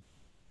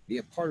 Be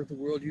a part of the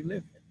world you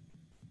live in.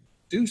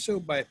 Do so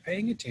by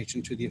paying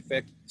attention to the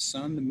effect that the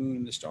sun, the moon,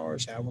 and the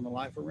stars have on the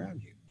life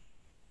around you.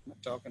 I'm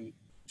not talking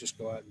just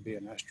go out and be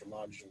an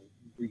astrological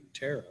reading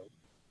tarot.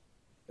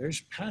 There's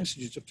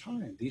passages of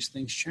time. These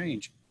things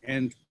change,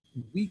 and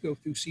we go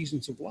through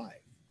seasons of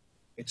life.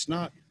 It's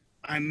not,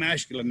 I'm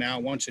masculine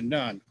now, once and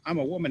done. I'm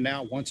a woman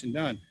now, once and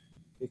done.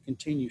 It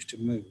continues to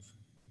move.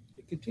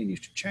 It continues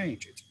to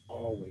change. It's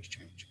always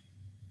changing.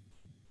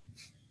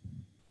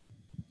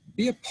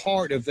 Be a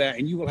part of that,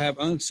 and you will have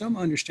some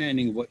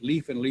understanding of what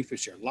Leaf and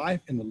Leafisher,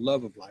 life and the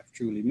love of life,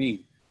 truly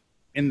mean.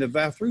 In the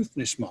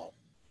Vafthrûdnismál,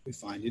 we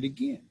find it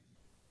again.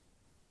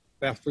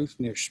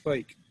 Vafthrûdnir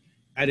spake,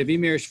 out of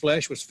Ymir's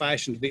flesh was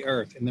fashioned the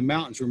earth, and the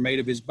mountains were made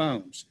of his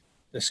bones,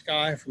 the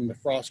sky from the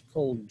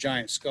frost-cold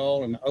giant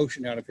skull, and the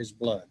ocean out of his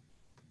blood.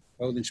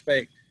 Odin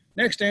spake,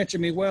 next answer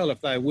me well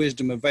if thy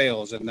wisdom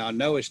avails, and thou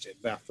knowest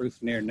it,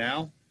 Vafthrûdnir,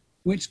 now.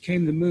 Whence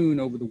came the moon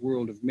over the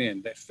world of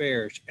men, that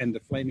fares, and the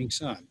flaming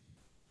sun?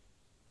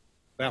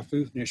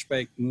 Vafthrûdnir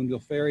spake,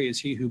 Mundilfari is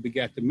he who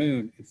begat the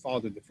moon, and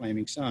fathered the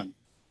flaming sun.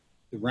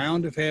 The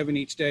round of heaven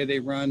each day they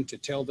run, to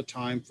tell the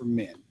time for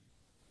men.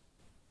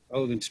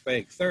 Odin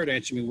spake, third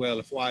answer me well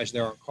if wise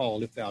thou art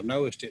called, if thou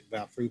knowest it,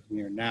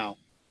 Vafthrûdnir, now.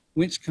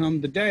 Whence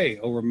come the day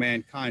over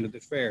mankind of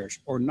the fares,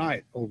 or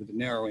night over the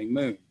narrowing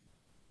moon?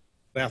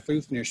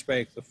 Vafthrûdnir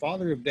spake, the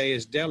father of day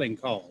is Delling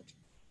called,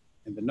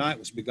 and the night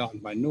was begotten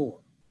by Nor.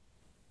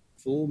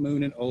 Full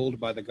moon and old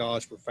by the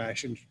gods were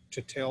fashioned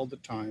to tell the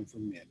time for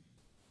men.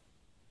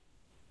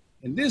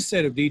 In this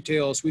set of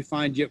details, we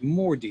find yet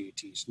more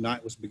deities.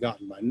 Night was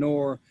begotten by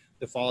Nor,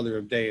 the father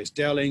of day is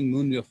Delling,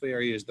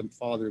 Mundilfari is the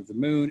father of the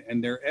moon,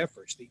 and their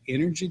efforts, the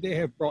energy they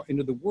have brought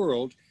into the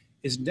world,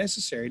 is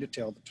necessary to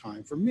tell the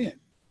time for men.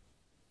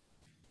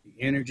 The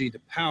energy, the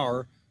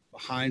power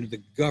behind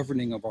the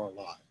governing of our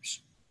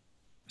lives.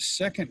 A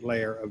second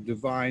layer of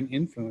divine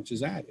influence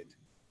is added.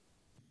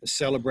 The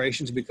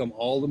celebrations become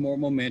all the more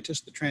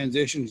momentous. The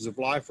transitions of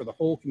life for the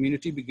whole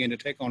community begin to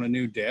take on a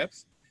new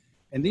depth.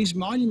 And these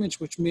monuments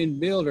which men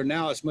build are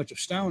now as much of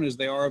stone as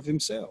they are of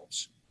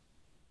themselves.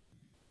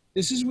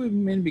 This is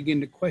when men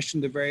begin to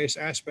question the various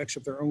aspects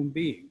of their own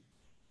being.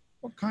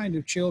 What kind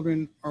of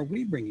children are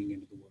we bringing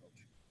into the world?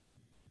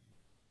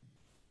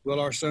 Will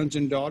our sons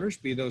and daughters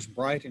be those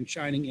bright and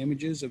shining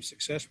images of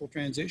successful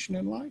transition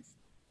in life?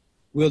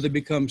 Will they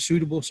become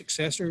suitable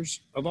successors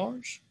of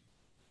ours?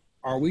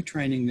 Are we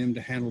training them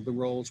to handle the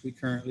roles we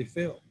currently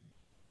fill?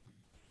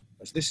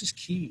 Because this is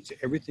key to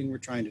everything we're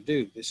trying to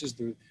do. This is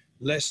the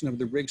lesson of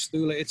the Riggs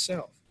Thule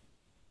itself,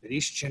 that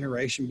each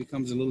generation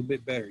becomes a little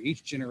bit better.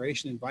 Each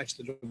generation invites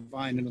the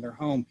divine into their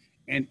home,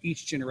 and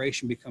each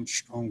generation becomes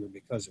stronger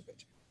because of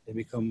it. They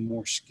become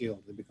more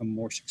skilled. They become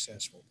more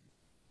successful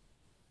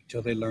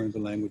until they learn the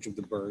language of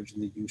the birds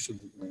and the use of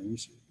the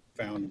runes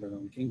found in their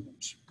own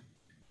kingdoms.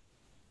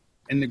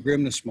 In the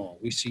Grimnismal,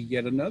 we see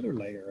yet another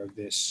layer of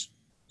this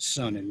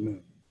sun and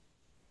moon.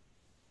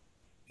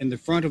 In the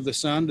front of the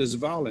sun does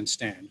Valin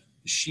stand,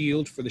 the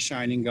shield for the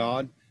shining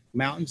god.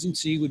 Mountains and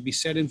sea would be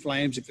set in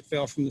flames if it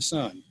fell from the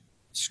sun.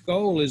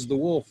 Skull is the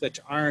wolf that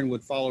to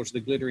ironwood follows the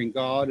glittering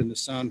god, and the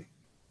sun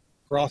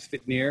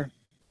Hrothvitnir.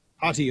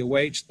 Hati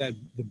awaits that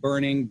the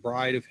burning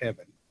bride of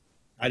heaven.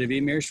 Out of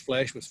Ymir's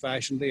flesh was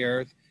fashioned the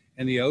earth,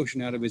 and the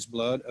ocean out of his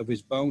blood, of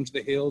his bones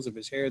the hills, of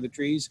his hair the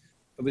trees,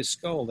 of his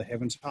skull the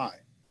heavens high.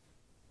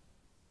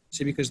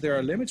 See, because there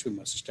are limits we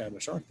must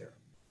establish, aren't there?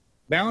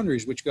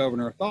 Boundaries which govern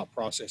our thought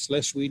process,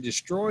 lest we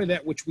destroy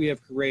that which we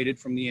have created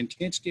from the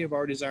intensity of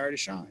our desire to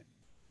shine.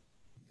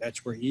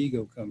 That's where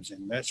ego comes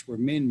in. That's where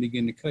men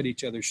begin to cut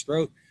each other's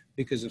throat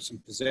because of some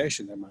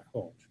possession they might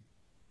hold.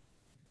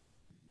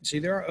 See,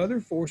 there are other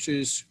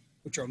forces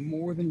which are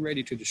more than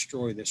ready to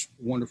destroy this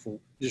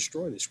world.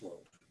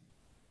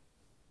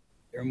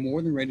 They're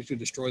more than ready to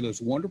destroy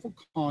those wonderful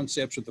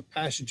concepts of the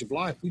passage of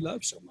life we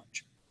love so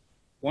much.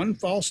 One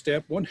false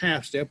step, one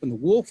half step, and the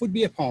wolf would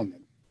be upon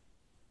them.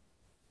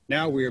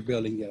 Now we are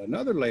building yet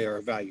another layer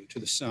of value to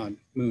the sun,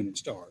 moon, and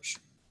stars.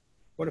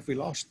 What if we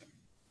lost them?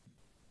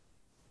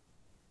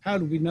 How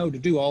do we know to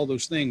do all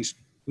those things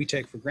we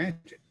take for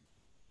granted?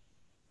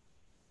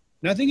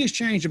 Nothing has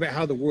changed about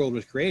how the world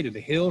was created. The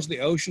hills, the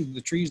oceans,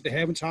 the trees, the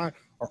heavens high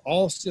are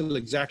all still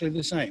exactly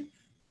the same.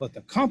 But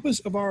the compass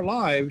of our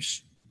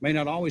lives may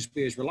not always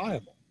be as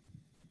reliable.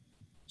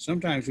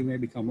 Sometimes we may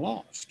become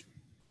lost.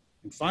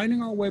 And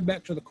finding our way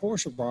back to the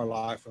course of our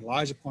life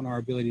relies upon our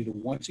ability to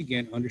once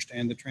again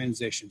understand the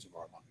transitions of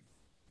our life.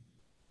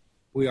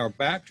 We are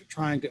back to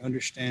trying to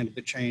understand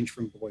the change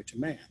from boy to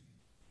man,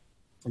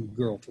 from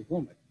girl to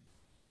woman.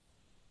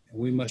 And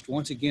we must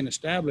once again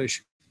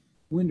establish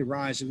when to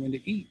rise and when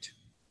to eat.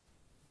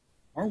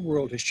 Our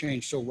world has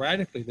changed so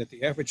radically that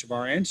the efforts of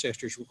our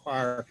ancestors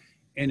require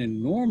an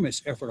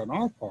enormous effort on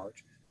our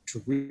part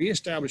to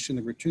reestablish in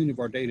the routine of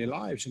our daily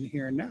lives in the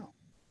here and now.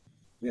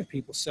 We have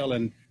people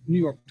selling New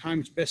York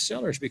Times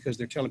bestsellers because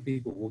they're telling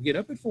people, we'll get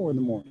up at 4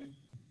 a.m.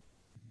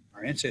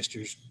 Our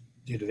ancestors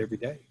did it every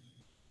day.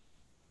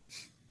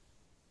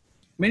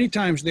 Many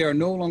times they are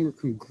no longer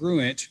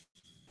congruent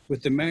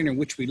with the manner in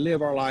which we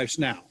live our lives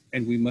now,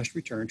 and we must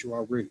return to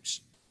our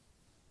roots.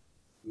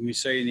 When we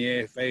say in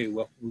the AFA,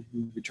 well, we're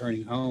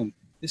returning home,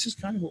 this is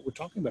kind of what we're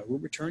talking about. We're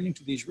returning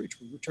to these roots.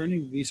 We're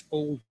returning to these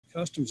old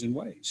customs and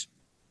ways.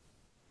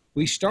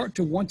 We start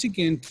to once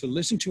again to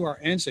listen to our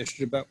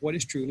ancestors about what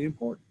is truly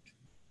important.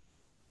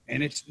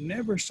 And it's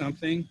never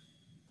something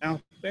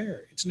out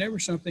there. It's never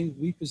something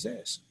we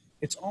possess.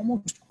 It's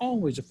almost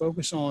always a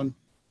focus on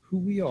who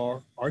we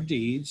are, our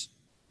deeds,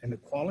 and the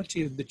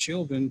quality of the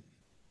children,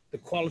 the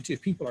quality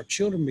of people our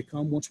children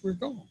become once we're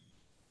gone.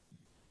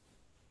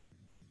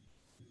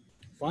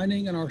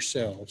 Finding in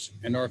ourselves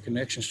and our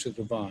connections to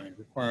the divine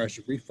requires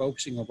a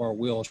refocusing of our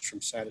wills from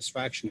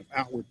satisfaction of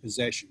outward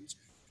possessions,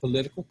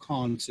 political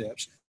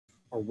concepts,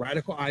 or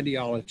radical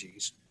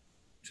ideologies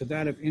to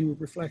that of inward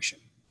reflection.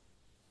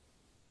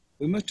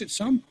 We must at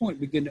some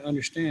point begin to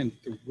understand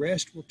that the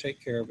rest will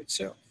take care of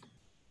itself.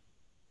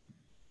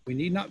 We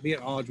need not be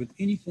at odds with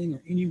anything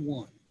or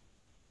anyone.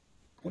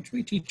 Once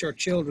we teach our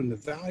children the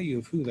value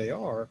of who they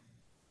are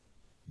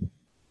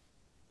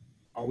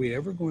we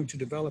ever going to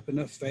develop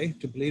enough faith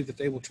to believe that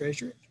they will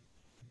treasure it?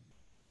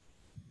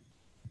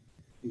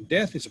 And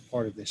death is a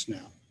part of this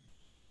now.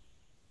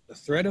 The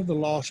threat of the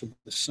loss of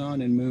the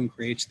sun and moon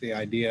creates the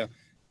idea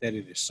that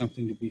it is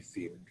something to be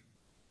feared.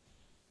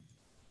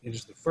 It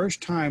is the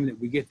first time that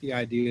we get the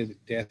idea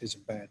that death is a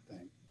bad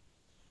thing.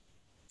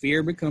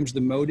 Fear becomes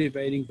the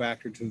motivating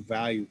factor to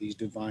value these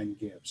divine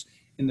gifts.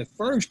 In the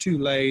first 2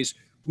 lays,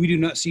 we do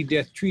not see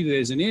death treated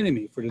as an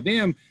enemy, for to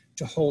them,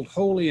 to hold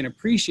holy and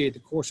appreciate the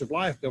course of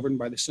life governed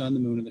by the sun, the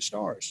moon, and the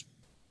stars.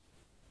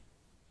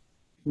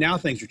 Now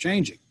things are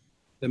changing.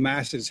 The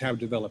masses have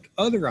developed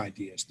other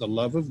ideas. The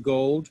love of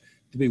gold,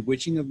 the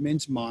bewitching of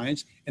men's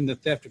minds, and the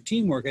theft of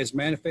teamwork has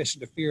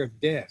manifested a fear of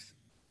death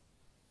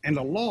and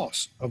a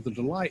loss of the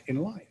delight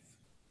in life.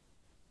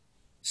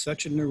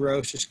 Such a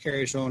neurosis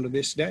carries on to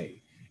this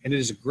day, and it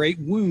is a great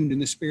wound in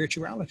the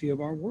spirituality of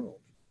our world.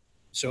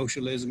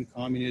 Socialism,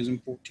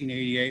 communism,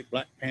 1488,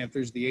 Black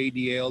Panthers, the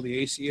ADL,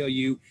 the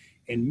ACLU,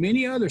 and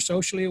many other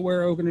socially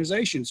aware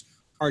organizations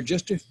are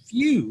just a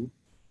few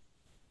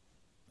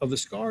of the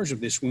scars of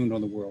this wound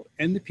on the world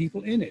and the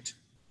people in it.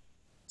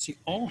 See,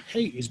 all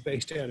hate is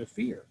based out of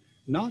fear,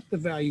 not the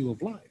value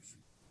of life.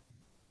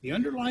 The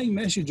underlying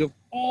message of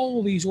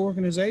all these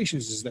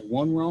organizations is that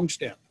one wrong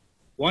step,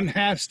 one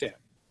half step,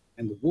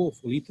 and the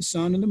wolf will eat the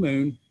sun and the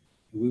moon,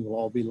 and we will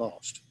all be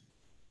lost.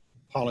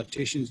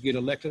 Politicians get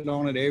elected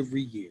on it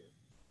every year.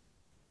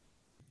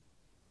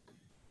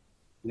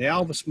 The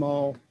Alvis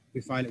Mall,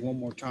 we find it one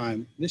more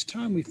time. This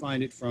time we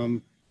find it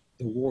from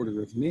the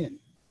warder of men.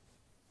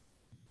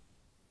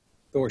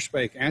 Thor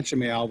spake, Answer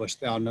me, Alvis,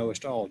 thou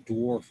knowest all,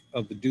 dwarf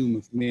of the doom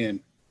of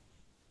men.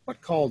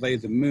 What call they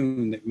the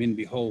moon that men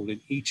behold in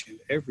each and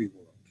every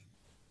world?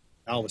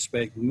 Alvis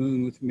spake,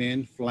 Moon with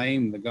men,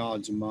 flame the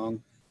gods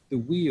among, the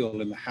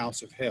wheel in the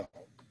house of hell.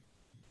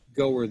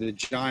 Goer the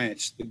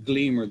giants, the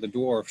gleamer, the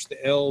dwarfs,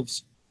 the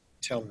elves,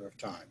 teller of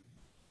time.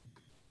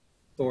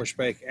 Thor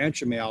spake,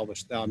 Answer me,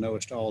 Alvis, thou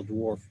knowest all,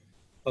 dwarf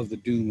of the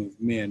doom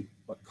of men.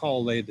 What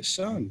call they the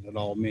sun that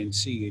all men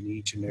see in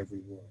each and every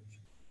world?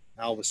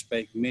 Alvis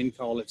spake, Men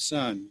call it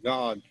sun,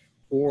 God,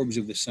 orbs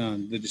of the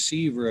sun, the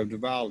deceiver of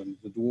Dvalin,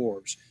 the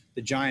dwarves,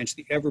 the giants,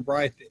 the ever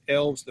bright, the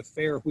elves, the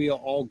fair wheel,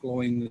 all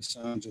glowing the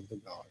sons of the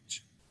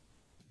gods.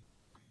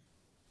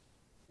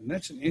 And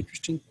that's an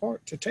interesting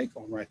part to take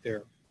on right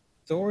there.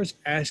 Thor is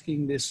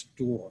asking this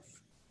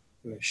dwarf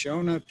who has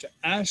shown up to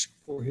ask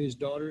for his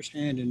daughter's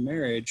hand in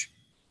marriage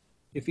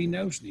if he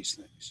knows these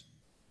things.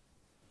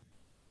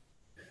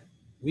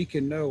 We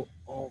can know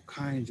all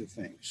kinds of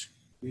things.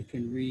 We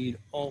can read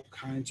all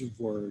kinds of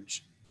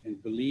words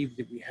and believe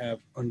that we have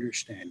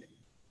understanding.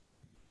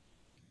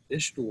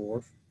 This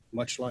dwarf,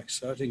 much like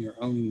Suttinger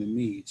owning the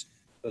Meads,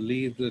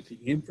 believed that the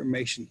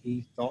information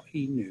he thought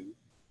he knew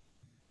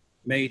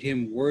made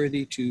him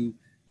worthy to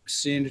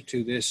ascend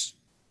to this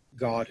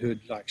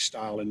godhood-like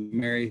style and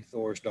marry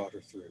Thor's daughter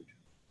Thrud.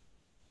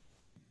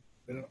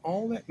 But in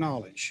all that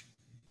knowledge,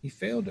 he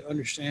failed to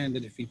understand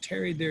that if he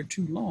tarried there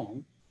too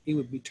long, he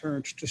would be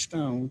turned to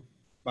stone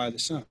by the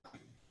sun.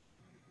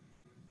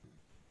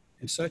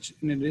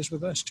 And it is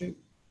with us too.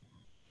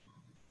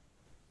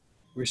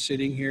 We're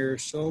sitting here,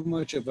 so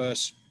much of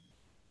us.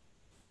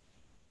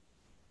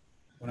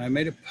 When I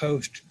made a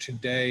post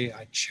today,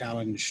 I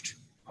challenged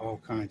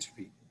all kinds of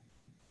people.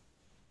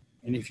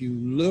 And if you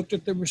looked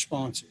at the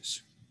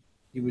responses,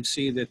 you would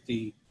see that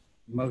the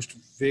most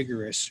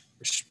vigorous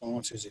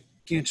responses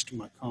against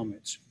my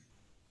comments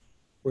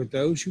were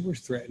those who were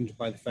threatened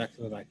by the fact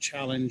that I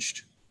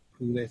challenged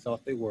who they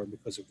thought they were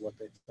because of what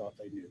they thought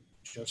they knew,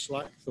 just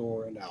like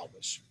Thor and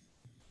Alvis.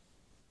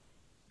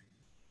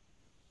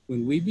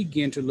 When we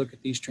begin to look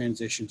at these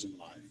transitions in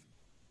life,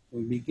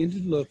 when we begin to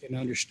look and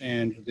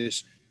understand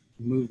this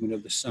movement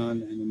of the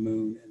sun and the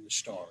moon and the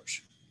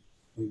stars,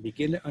 when we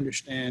begin to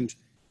understand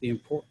the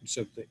importance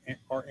of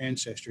our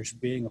ancestors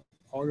being a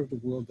part of the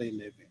world they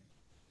live in,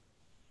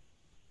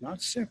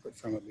 not separate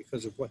from it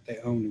because of what they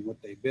own and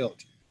what they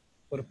built,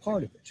 but a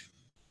part of it,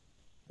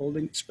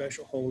 holding it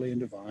special, holy, and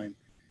divine,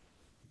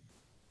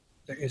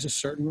 there is a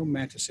certain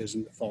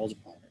romanticism that falls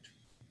upon it.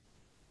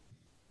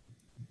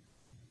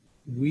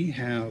 We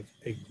have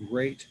a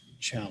great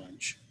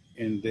challenge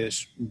in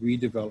this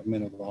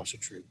redevelopment of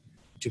Asatru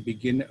to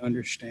begin to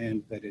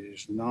understand that it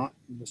is not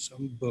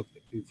some book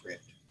that we've read.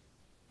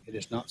 It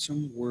is not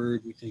some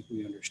word we think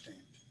we understand,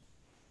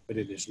 but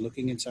it is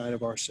looking inside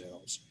of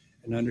ourselves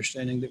and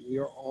understanding that we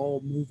are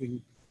all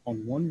moving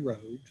on one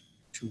road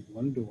to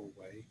one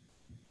doorway,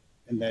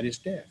 and that is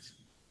death.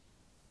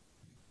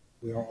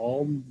 We are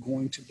all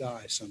going to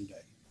die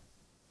someday.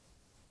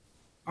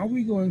 Are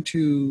we going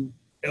to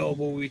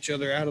elbow each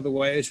other out of the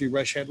way as we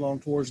rush headlong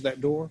towards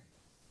that door?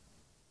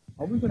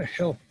 Are we going to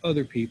help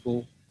other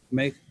people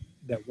make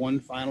that one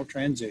final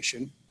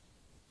transition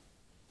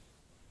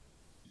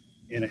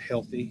in a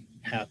healthy,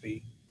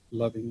 happy,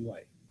 loving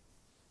way?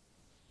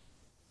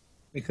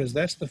 Because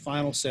that's the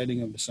final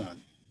setting of the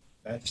sun.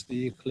 That's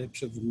the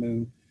eclipse of the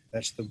moon.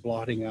 That's the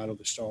blotting out of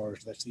the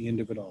stars. That's the end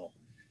of it all.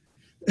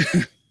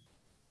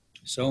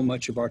 So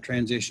much of our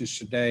transitions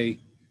today,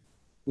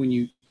 when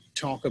you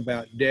talk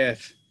about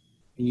death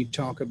and you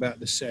talk about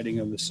the setting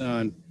of the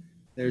sun,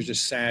 there's a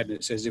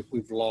sadness as if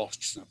we've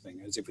lost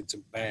something, as if it's a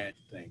bad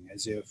thing,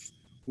 as if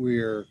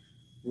we're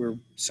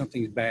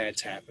something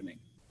bad's happening.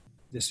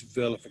 This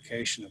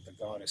vilification of the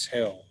goddess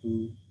Hel,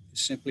 who is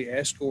simply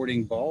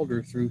escorting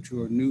Balder through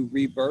to a new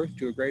rebirth,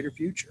 to a greater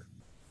future.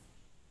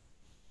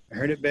 I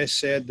heard it best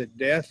said that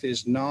death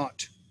is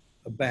not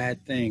a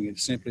bad thing.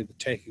 It's simply the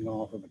taking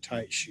off of a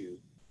tight shoe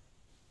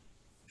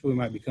so we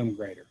might become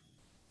greater.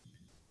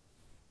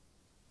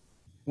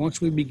 Once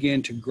we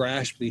begin to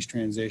grasp these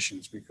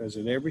transitions, because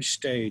at every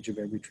stage of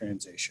every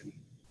transition,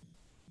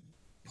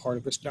 part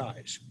of us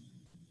dies.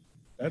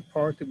 That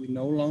part that we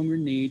no longer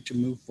need to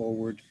move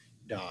forward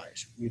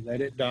dies. We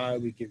let it die,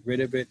 we get rid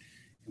of it,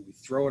 and we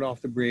throw it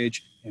off the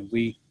bridge, and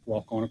we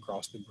walk on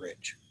across the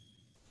bridge.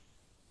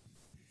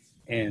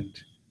 And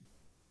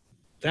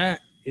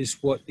that is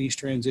what these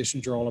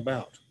transitions are all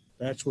about.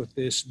 That's what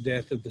this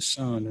death of the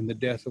sun and the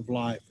death of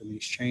life and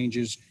these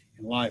changes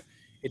in life,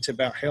 it's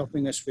about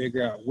helping us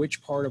figure out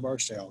which part of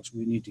ourselves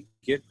we need to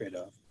get rid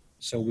of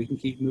so we can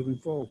keep moving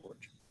forward.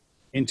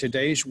 In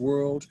today's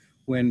world,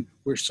 when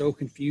we're so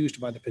confused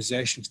by the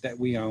possessions that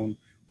we own,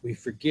 we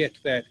forget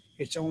that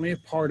it's only a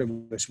part of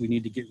us we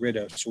need to get rid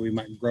of so we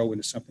might grow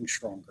into something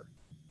stronger.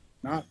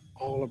 Not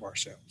all of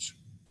ourselves.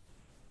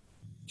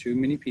 Too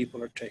many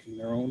people are taking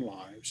their own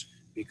lives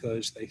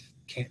because they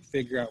can't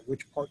figure out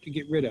which part to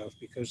get rid of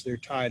because they're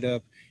tied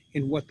up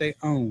in what they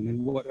own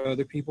and what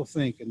other people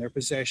think and their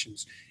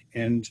possessions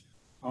and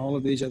all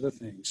of these other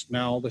things.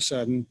 Now, all of a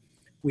sudden,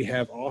 we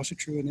have also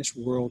true in this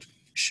world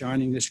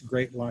shining this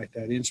great light,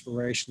 that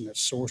inspiration, that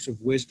source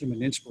of wisdom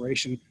and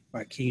inspiration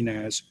by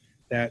Kenaz,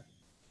 that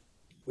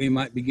we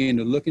might begin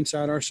to look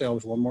inside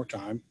ourselves one more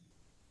time,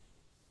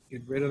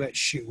 get rid of that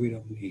shit we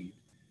don't need.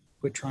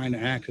 Quit trying to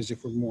act as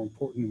if we're more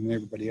important than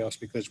everybody else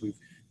because we've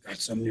got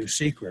some new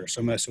secret or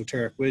some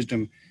esoteric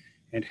wisdom,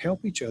 and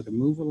help each other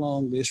move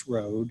along this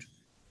road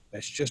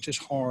that's just as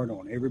hard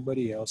on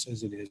everybody else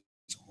as it is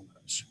on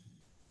us.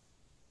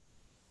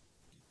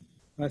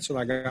 That's what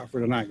I got for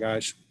tonight,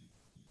 guys.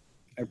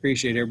 I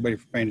appreciate everybody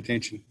for paying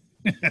attention.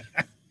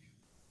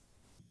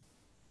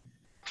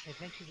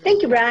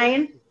 Thank you,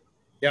 Bryan.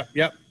 Yep.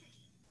 Yeah,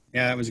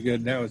 that was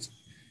good.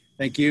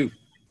 Thank you.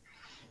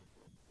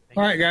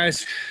 All right,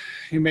 guys.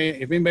 If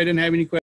anybody didn't have any questions,